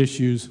character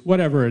issues,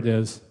 whatever it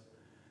is.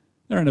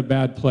 They're in a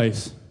bad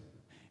place.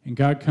 And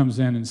God comes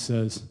in and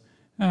says,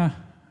 I'm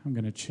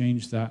going to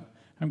change that.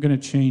 I'm going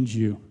to change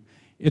you.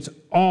 It's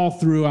all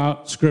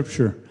throughout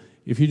Scripture.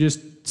 If you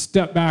just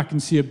step back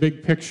and see a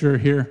big picture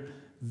here,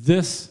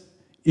 this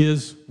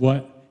is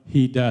what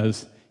he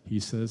does. He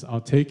says,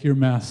 I'll take your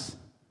mess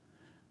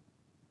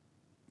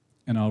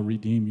and I'll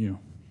redeem you.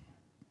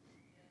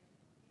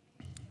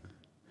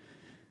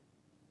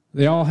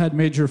 They all had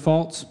major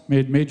faults,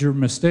 made major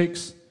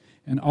mistakes,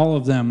 and all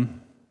of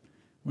them,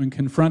 when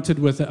confronted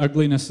with the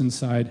ugliness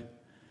inside,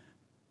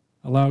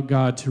 allowed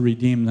God to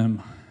redeem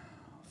them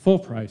full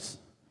price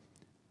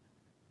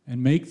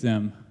and make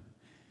them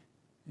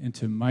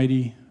into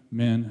mighty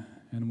men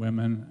and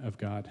women of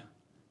God.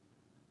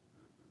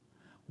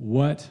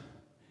 What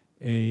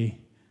a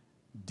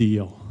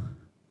deal.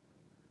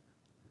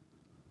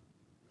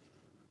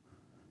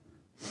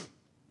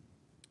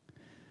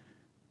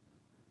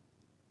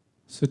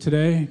 So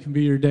today can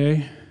be your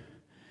day,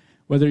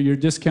 whether you're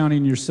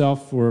discounting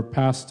yourself for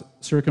past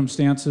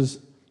circumstances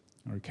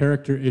or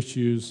character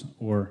issues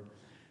or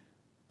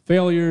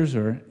failures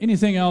or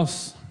anything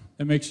else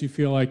that makes you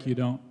feel like you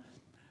don't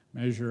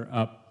measure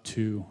up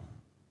to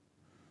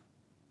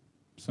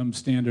some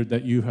standard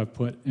that you have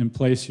put in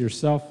place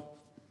yourself.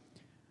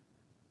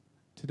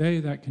 Today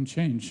that can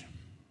change.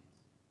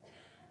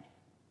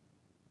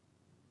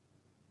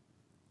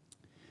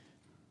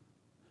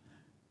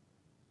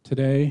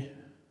 Today,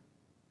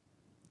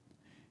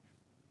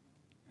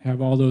 have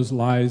all those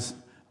lies,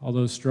 all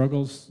those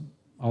struggles,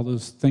 all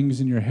those things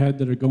in your head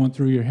that are going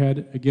through your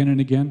head again and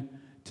again.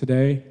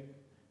 Today,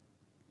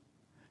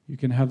 you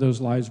can have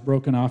those lies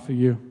broken off of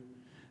you.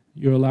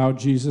 You allow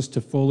Jesus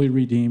to fully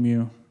redeem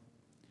you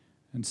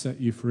and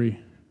set you free.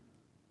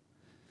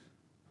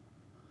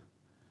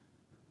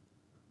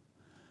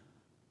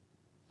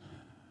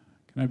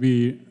 Can I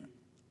be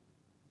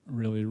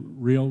really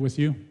real with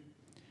you?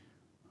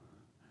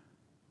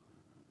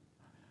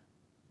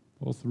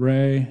 Both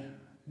Ray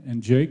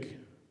and Jake,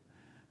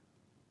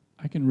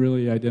 I can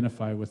really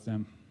identify with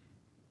them.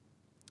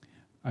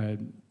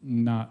 I'm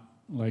not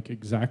like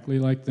exactly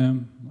like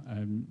them.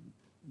 I'm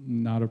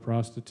not a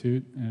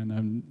prostitute, and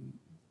I'm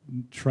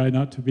try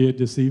not to be a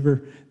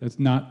deceiver. That's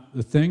not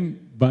the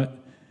thing,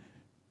 but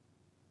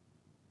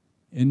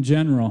in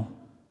general,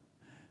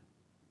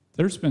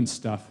 there's been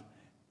stuff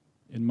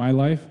in my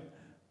life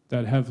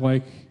that have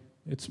like,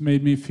 it's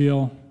made me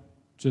feel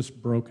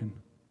just broken.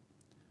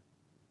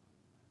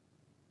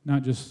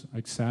 Not just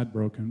like sad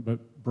broken,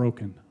 but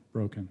broken.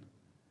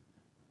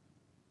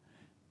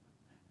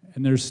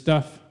 And there's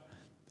stuff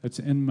that's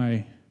in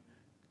my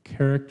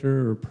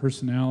character or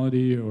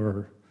personality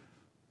or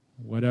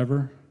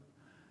whatever.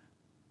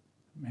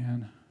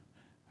 Man,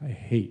 I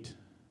hate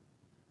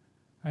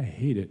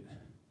it.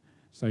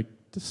 It's like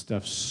this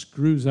stuff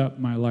screws up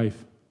my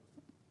life.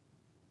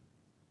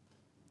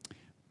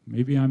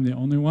 Maybe I'm the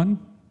only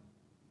one.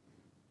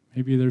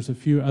 Maybe there's a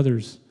few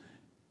others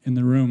in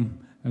the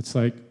room that's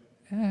like,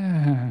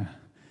 I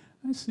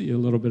see a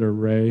little bit of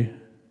Ray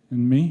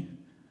in me.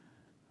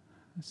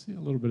 I see a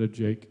little bit of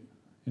Jake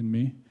in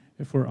me,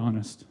 if we're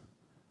honest.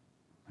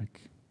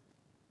 Like,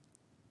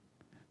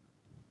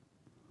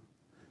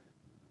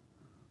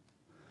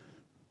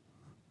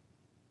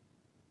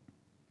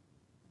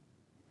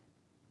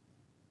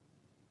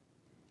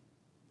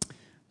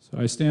 so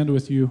I stand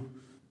with you,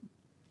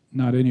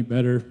 not any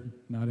better,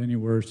 not any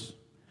worse.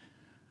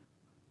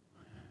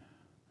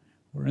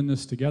 We're in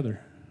this together.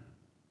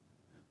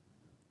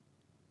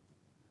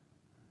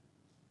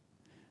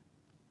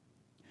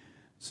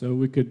 So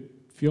we could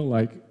feel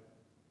like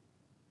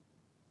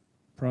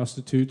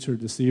prostitutes or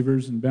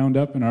deceivers and bound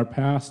up in our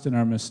past and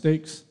our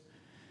mistakes.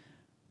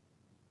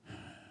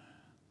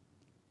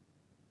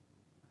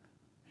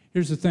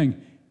 Here's the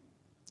thing.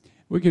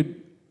 We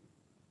could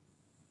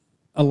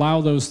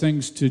allow those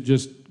things to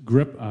just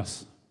grip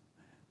us.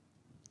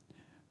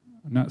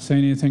 I'm not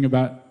saying anything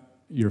about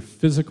your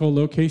physical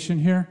location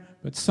here,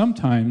 but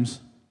sometimes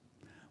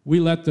we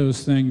let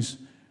those things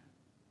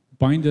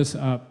bind us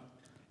up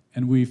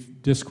and we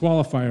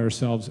disqualify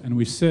ourselves and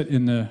we sit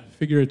in the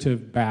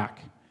figurative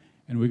back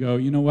and we go,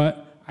 you know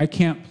what? I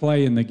can't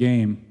play in the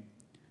game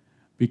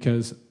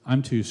because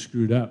I'm too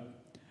screwed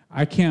up.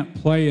 I can't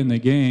play in the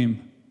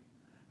game.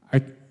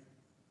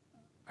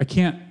 I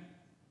can't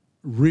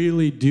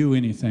really do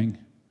anything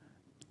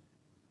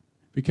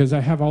because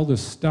I have all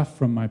this stuff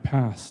from my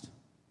past.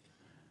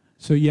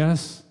 So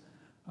yes,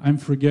 I'm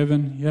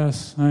forgiven.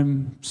 Yes,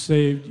 I'm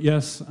saved.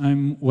 Yes,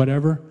 I'm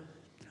whatever.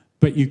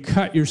 But you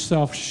cut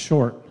yourself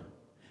short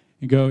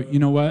and go, you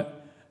know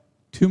what?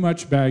 Too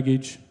much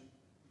baggage.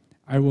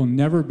 I will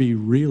never be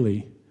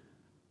really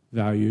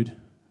valued.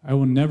 I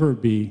will never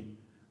be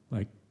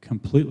like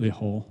completely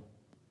whole.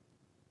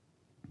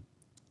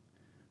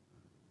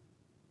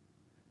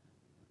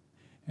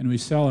 And we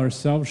sell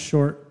ourselves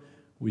short.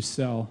 We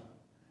sell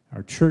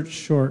our church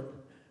short.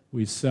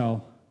 We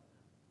sell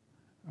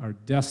our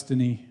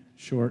destiny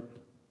short.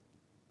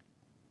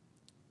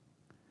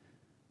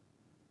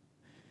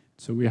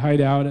 So we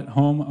hide out at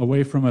home,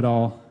 away from it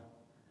all.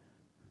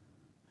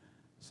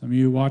 Some of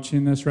you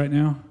watching this right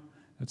now,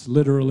 that's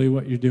literally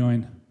what you're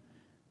doing.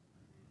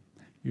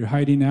 You're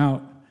hiding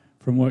out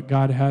from what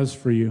God has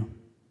for you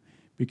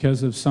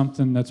because of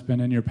something that's been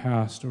in your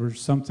past or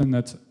something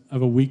that's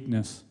of a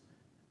weakness.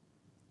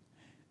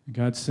 And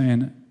God's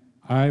saying,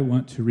 I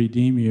want to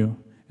redeem you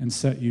and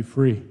set you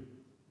free.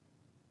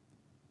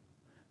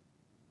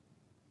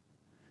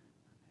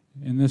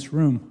 In this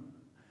room,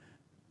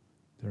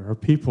 there are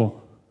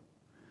people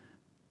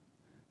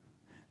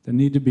that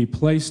need to be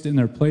placed in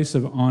their place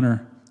of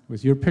honor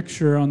with your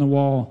picture on the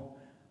wall.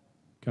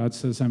 God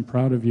says, I'm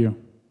proud of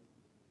you.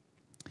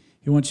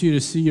 He wants you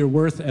to see your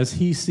worth as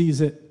He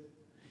sees it.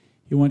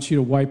 He wants you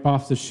to wipe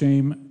off the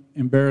shame,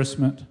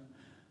 embarrassment,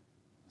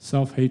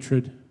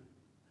 self-hatred,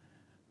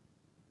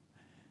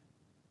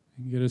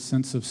 and get a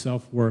sense of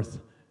self-worth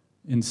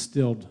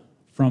instilled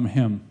from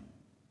Him.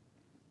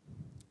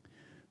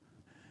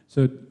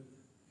 So,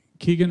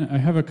 Keegan, I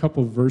have a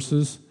couple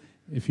verses.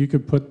 If you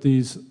could put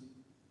these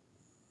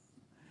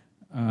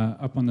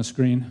up on the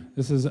screen.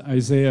 This is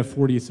Isaiah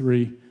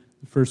 43,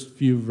 the first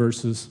few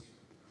verses.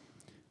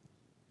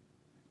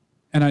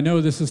 And I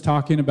know this is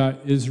talking about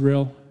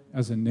Israel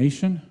as a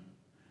nation,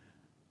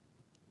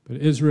 but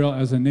Israel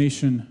as a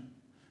nation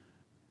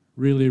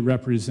really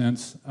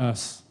represents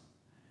us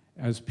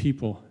as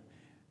people.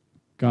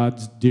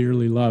 God's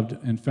dearly loved.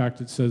 In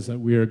fact, it says that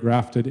we are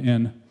grafted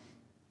in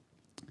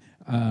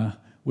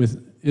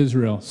with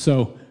Israel.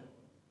 So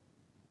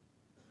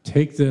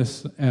take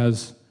this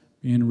as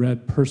being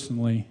read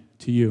personally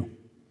to you.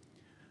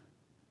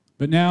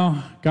 But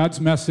now, God's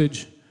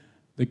message,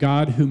 the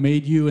God who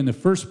made you in the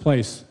first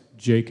place,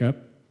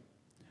 Jacob,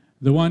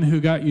 the one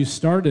who got you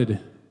started,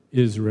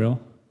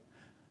 Israel,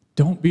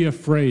 don't be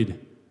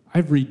afraid.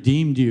 I've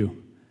redeemed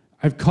you.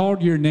 I've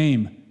called your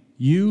name.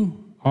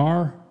 You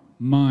are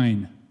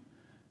mine.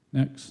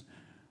 Next.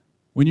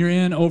 When you're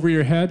in over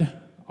your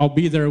head, I'll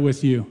be there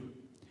with you.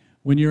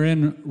 When you're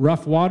in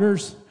rough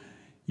waters,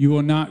 you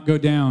will not go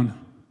down.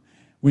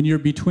 When you're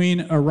between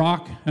a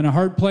rock and a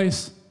hard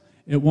place,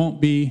 it won't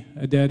be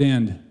a dead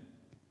end.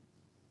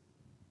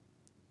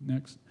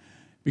 Next.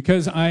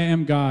 Because I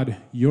am God,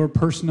 your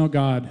personal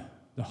God,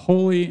 the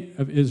Holy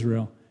of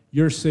Israel,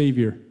 your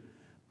Savior.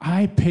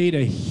 I paid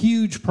a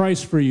huge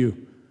price for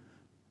you.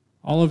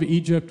 All of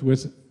Egypt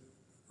with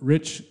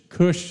rich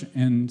Cush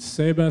and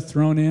Seba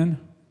thrown in.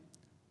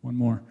 One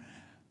more.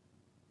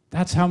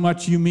 That's how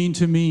much you mean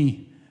to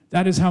me.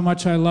 That is how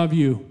much I love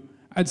you.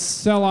 I'd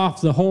sell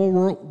off the whole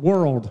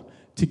world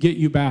to get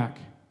you back.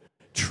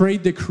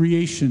 Trade the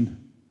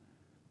creation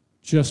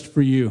just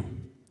for you.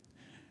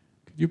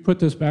 Could you put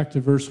this back to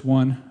verse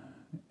 1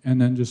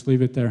 and then just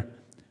leave it there?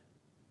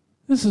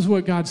 This is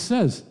what God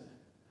says.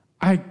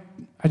 I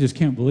just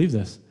can't believe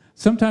this.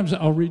 Sometimes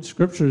I'll read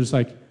scriptures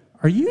like,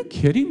 are you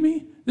kidding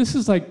me? This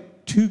is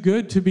like too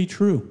good to be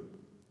true.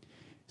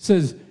 It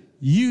says,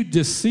 you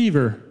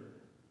deceiver,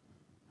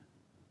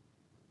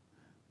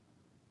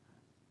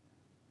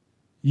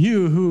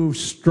 you who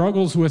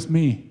struggles with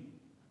me,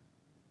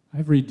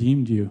 I've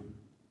redeemed you.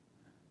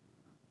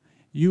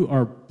 You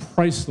are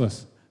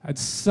priceless. I'd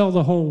sell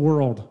the whole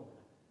world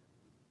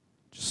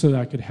just so that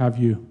I could have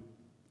you.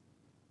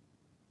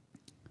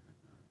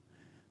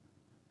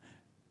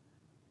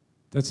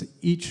 That's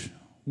each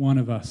one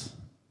of us.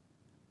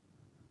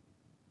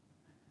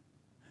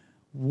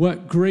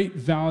 What great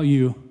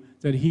value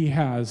that he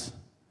has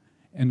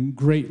and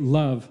great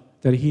love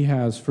that he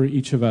has for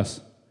each of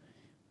us.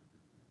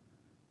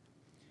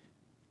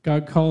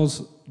 God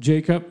calls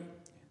Jacob,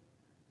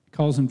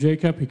 calls him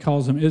Jacob, he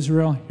calls him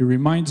Israel. He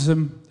reminds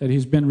him that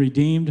he's been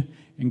redeemed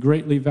and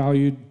greatly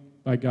valued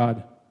by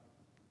God.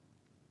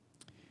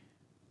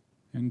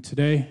 And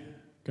today,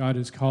 God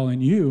is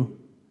calling you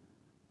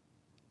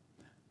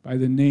by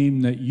the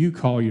name that you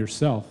call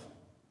yourself.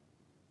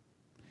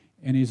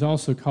 And he's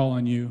also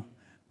calling you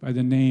by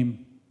the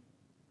name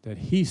that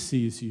he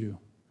sees you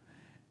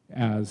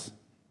as.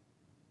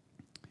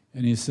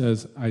 And he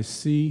says, I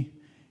see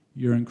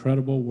your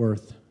incredible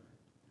worth.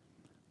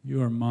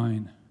 You are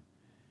mine,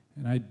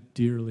 and I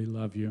dearly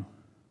love you.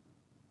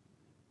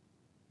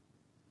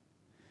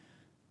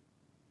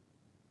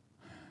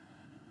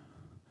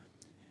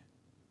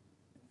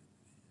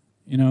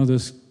 You know,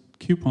 this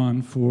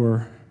coupon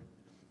for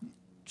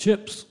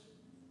chips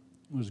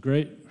was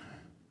great.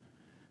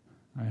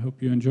 I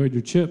hope you enjoyed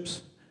your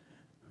chips.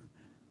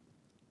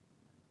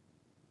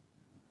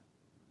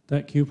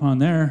 That coupon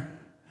there,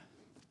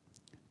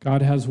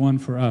 God has one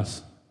for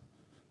us.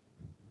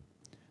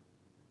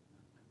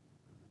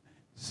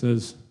 It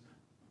says,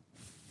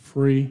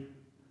 free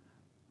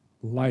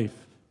life,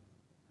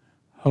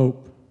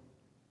 hope,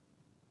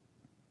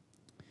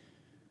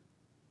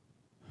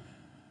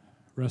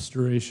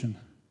 restoration.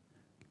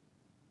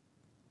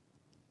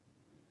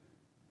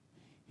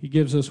 He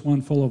gives us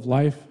one full of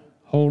life,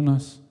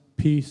 wholeness,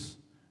 peace,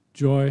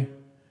 joy,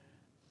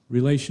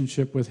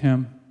 relationship with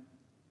him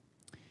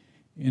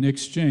in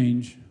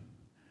exchange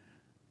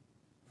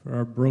for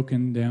our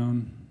broken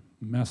down,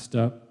 messed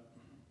up,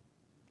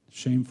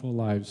 shameful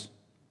lives.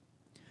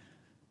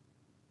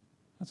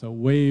 That's a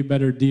way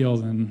better deal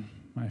than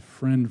my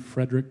friend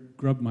Frederick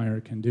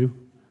Grubmeyer can do.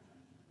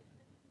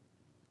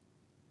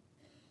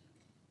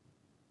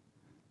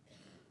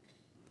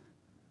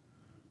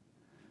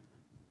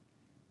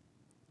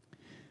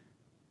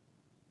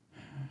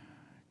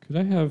 Could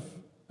I have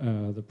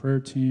the prayer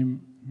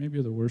team, maybe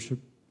the worship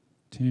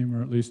team,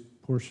 or at least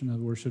a portion of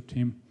the worship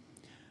team,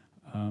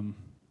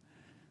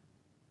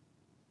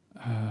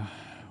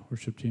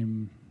 worship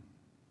team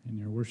in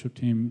your worship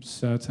team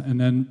sets, and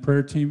then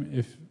prayer team,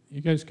 if you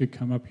guys could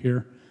come up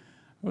here.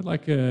 I would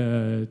like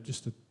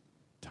just a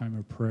time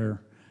of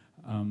prayer.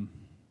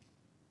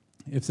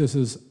 If this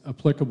is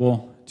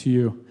applicable to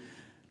you,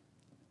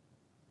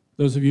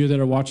 those of you that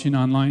are watching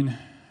online,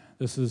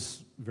 this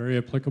is very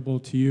applicable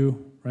to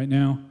you right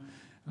now,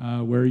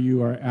 where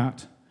you are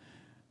at.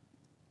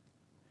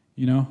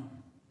 You know,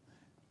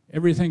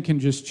 everything can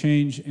just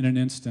change in an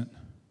instant.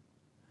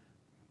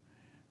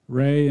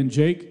 Ray and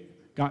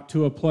Jake got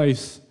to a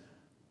place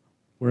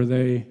where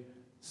they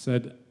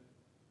said,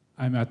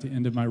 I'm at the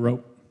end of my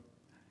rope,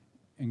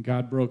 and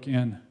God broke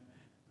in.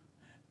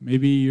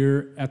 Maybe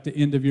you're at the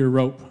end of your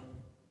rope.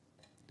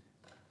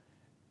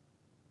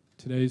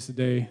 Today's the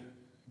day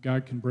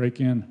God can break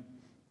in.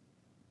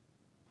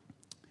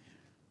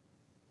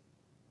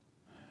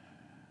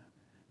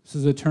 This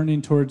is a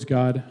turning towards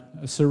God,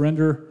 a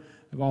surrender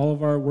of all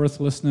of our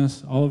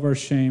worthlessness, all of our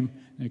shame,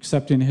 and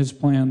accepting his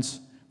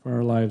plans for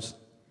our lives.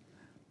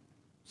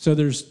 So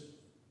there's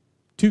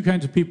two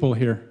kinds of people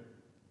here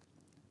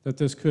that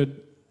this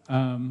could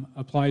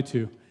apply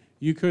to.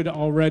 You could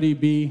already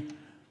be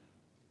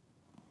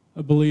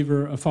a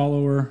believer, a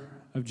follower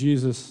of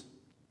Jesus,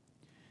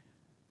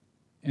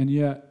 and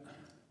yet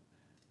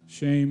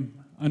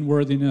shame,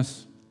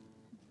 unworthiness,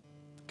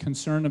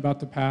 concern about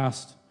the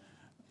past,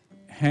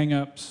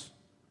 hang-ups,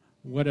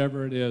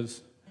 whatever it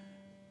is,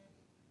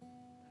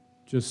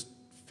 just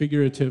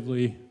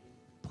figuratively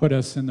put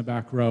us in the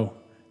back row.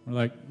 We're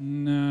like,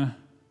 nah,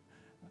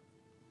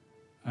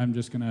 I'm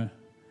just gonna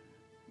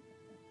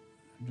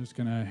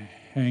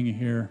hang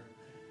here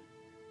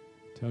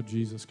till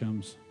Jesus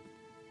comes.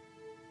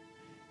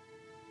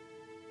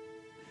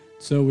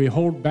 So we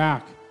hold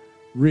back,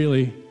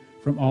 really,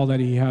 from all that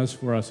he has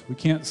for us. We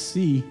can't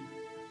see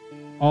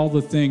all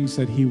the things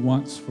that he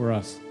wants for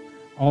us.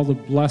 All the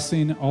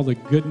blessing, all the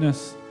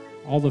goodness,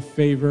 all the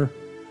favor,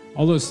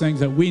 all those things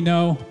that we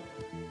know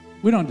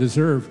we don't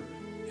deserve.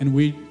 And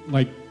we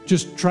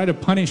just try to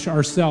punish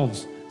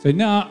ourselves. Say,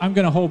 no, I'm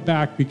going to hold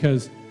back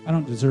because I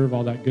don't deserve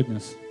all that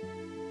goodness.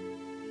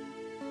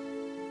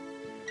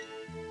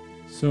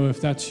 So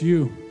if that's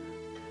you,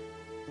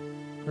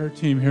 Prayer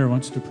team here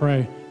wants to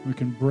pray. We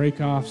can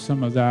break off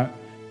some of that,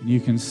 and you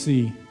can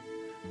see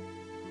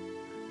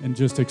and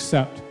just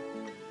accept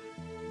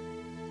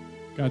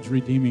God's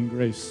redeeming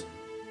grace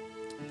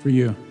for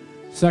you.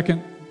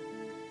 Second,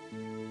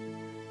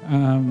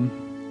 kind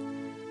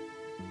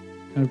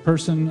of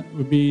person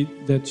would be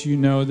that you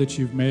know that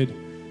you've made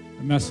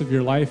a mess of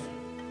your life.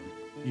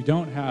 You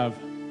don't have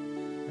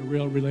a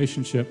real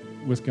relationship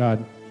with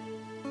God.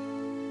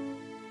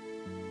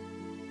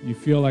 You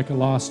feel like a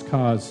lost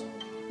cause,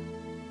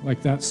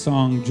 like that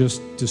song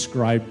just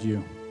described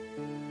you.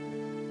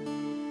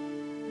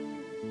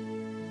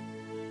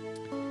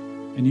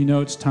 And you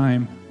know it's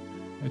time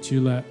that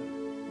you let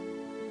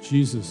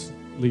Jesus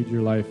lead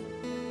your life.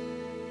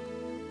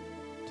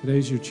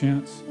 Today's your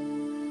chance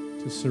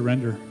to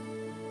surrender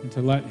and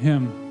to let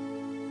Him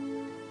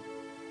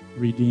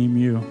redeem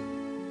you.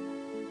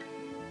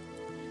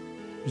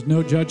 There's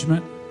no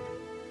judgment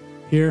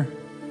here.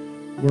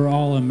 We're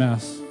all a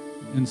mess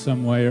in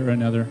some way or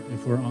another,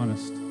 if we're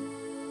honest.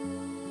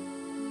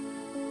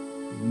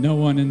 No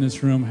one in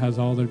this room has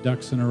all their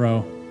ducks in a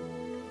row.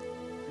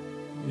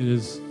 It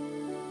is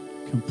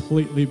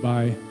completely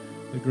by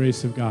the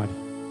grace of God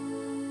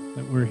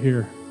that we're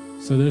here.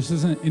 So this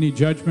isn't any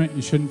judgment.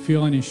 You shouldn't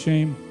feel any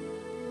shame.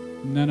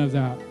 None of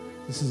that.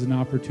 This is an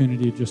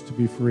opportunity just to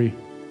be free.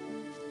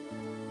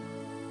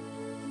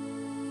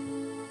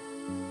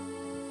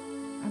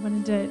 I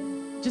wanted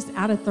to just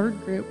add a third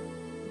group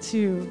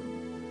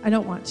to, I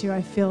don't want to,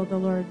 I feel the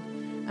Lord.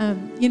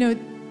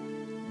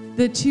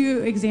 The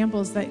two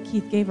examples that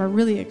Keith gave are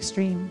really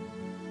extreme.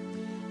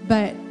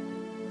 But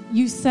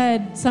you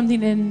said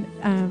something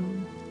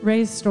in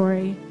Ray's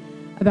story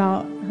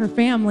about her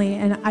family,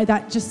 and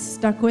that just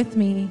stuck with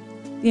me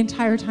the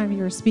entire time you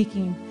were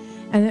speaking.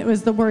 And it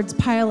was the words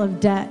pile of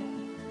debt.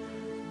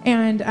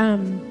 And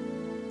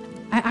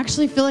I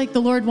actually feel like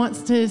the Lord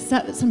wants to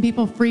set some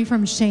people free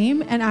from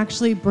shame and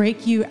actually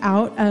break you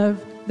out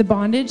of the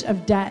bondage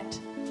of debt.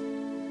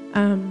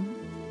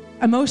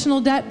 Emotional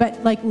debt,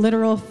 but like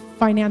literal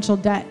financial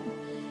debt.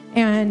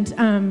 And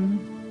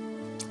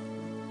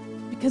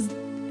because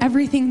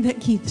everything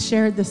that Keith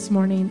shared this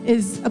morning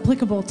is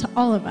applicable to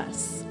all of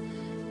us.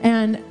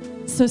 And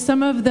so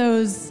some of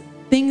those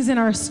things in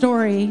our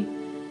story,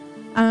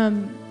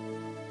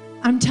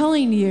 I'm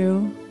telling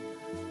you,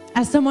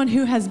 as someone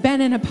who has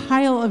been in a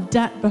pile of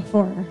debt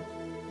before,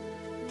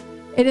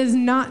 it is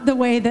not the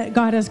way that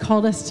God has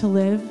called us to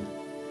live.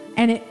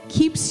 And it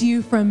keeps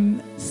you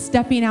from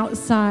stepping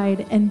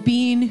outside and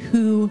being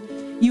who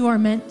you are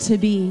meant to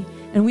be.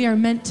 And we are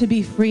meant to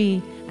be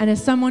free. And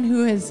as someone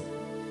who has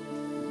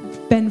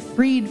been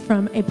freed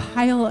from a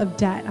pile of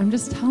debt, I'm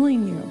just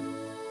telling you,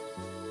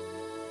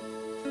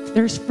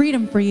 there's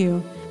freedom for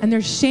you. And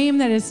there's shame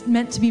that is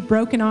meant to be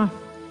broken off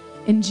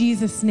in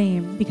Jesus'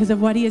 name because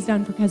of what He has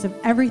done, because of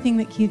everything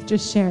that Keith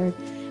just shared.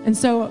 And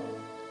so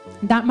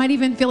that might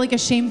even feel like a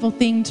shameful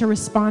thing to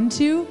respond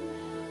to,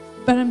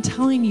 but I'm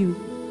telling you,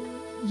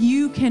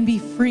 you can be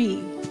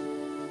free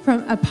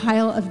from a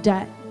pile of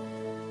debt,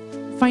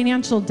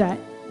 financial debt.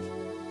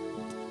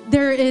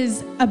 There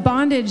is a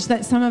bondage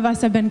that some of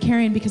us have been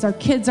carrying because our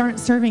kids aren't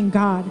serving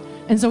God,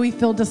 and so we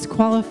feel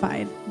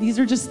disqualified. These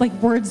are just like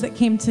words that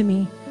came to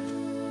me.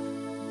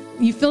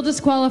 You feel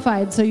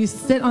disqualified, so you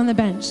sit on the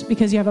bench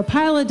because you have a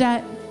pile of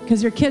debt,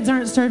 because your kids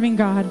aren't serving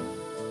God,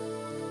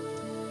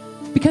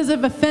 because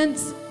of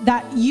offense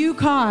that you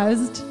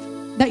caused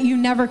that you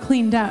never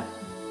cleaned up.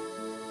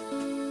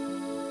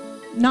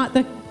 Not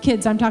the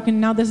kids, I'm talking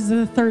now, this is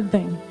the third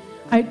thing.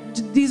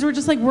 These were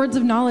just like words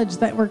of knowledge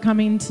that were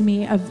coming to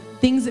me of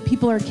things that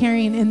people are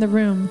carrying in the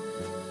room.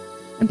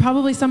 And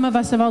probably some of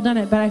us have all done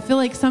it, but I feel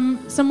like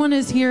someone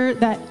is here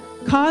that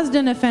caused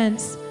an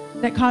offense,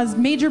 that caused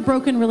major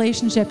broken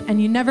relationship,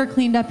 and you never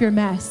cleaned up your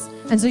mess.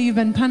 And so you've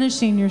been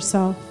punishing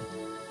yourself.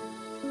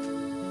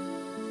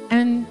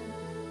 And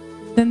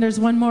then there's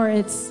one more.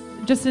 It's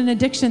just an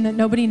addiction that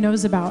nobody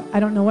knows about. I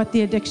don't know what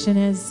the addiction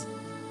is.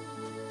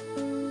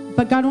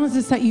 But God wants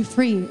to set you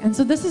free. And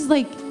so this is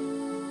like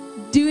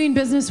doing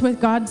business with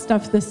God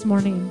stuff this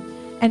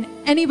morning. And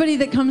anybody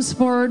that comes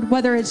forward,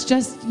 whether it's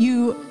just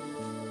you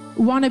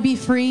want to be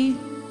free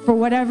for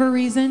whatever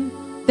reason,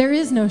 there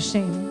is no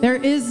shame. There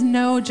is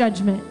no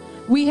judgment.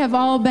 We have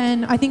all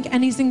been, I think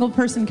any single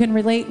person can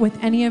relate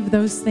with any of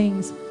those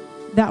things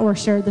that were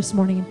shared this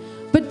morning.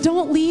 But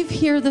don't leave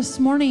here this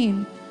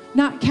morning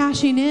not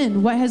cashing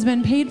in what has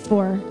been paid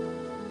for.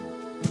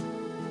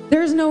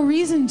 There's no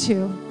reason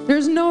to.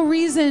 There's no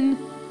reason.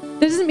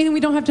 That doesn't mean we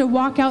don't have to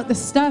walk out the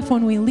stuff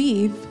when we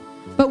leave,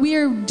 but we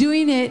are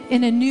doing it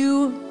in a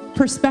new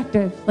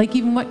perspective, like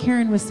even what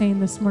Karen was saying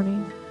this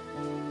morning,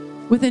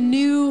 with a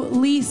new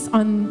lease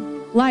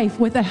on life,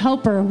 with a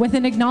helper, with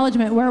an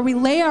acknowledgement where we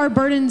lay our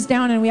burdens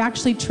down and we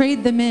actually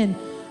trade them in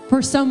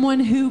for someone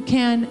who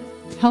can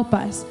help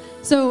us.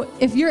 So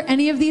if you're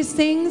any of these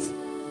things,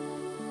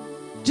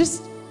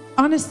 just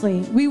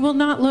honestly, we will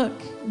not look.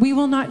 We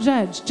will not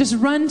judge. Just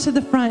run to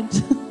the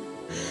front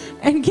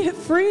and get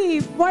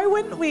free. Why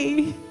wouldn't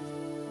we?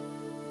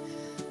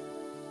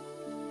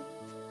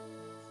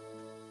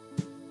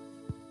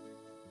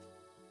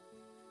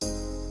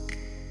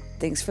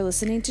 Thanks for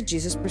listening to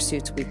Jesus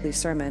Pursuit's weekly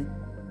sermon.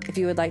 If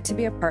you would like to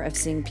be a part of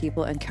seeing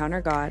people encounter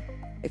God,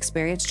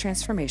 experience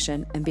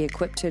transformation, and be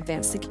equipped to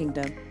advance the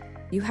kingdom,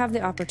 you have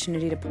the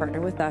opportunity to partner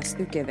with us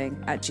through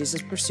giving at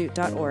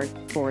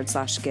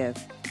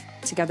jesuspursuit.org/give.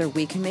 Together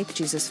we can make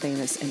Jesus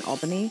famous in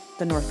Albany,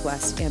 the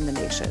Northwest, and the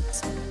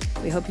nations.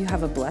 We hope you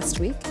have a blessed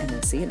week, and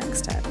we'll see you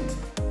next time.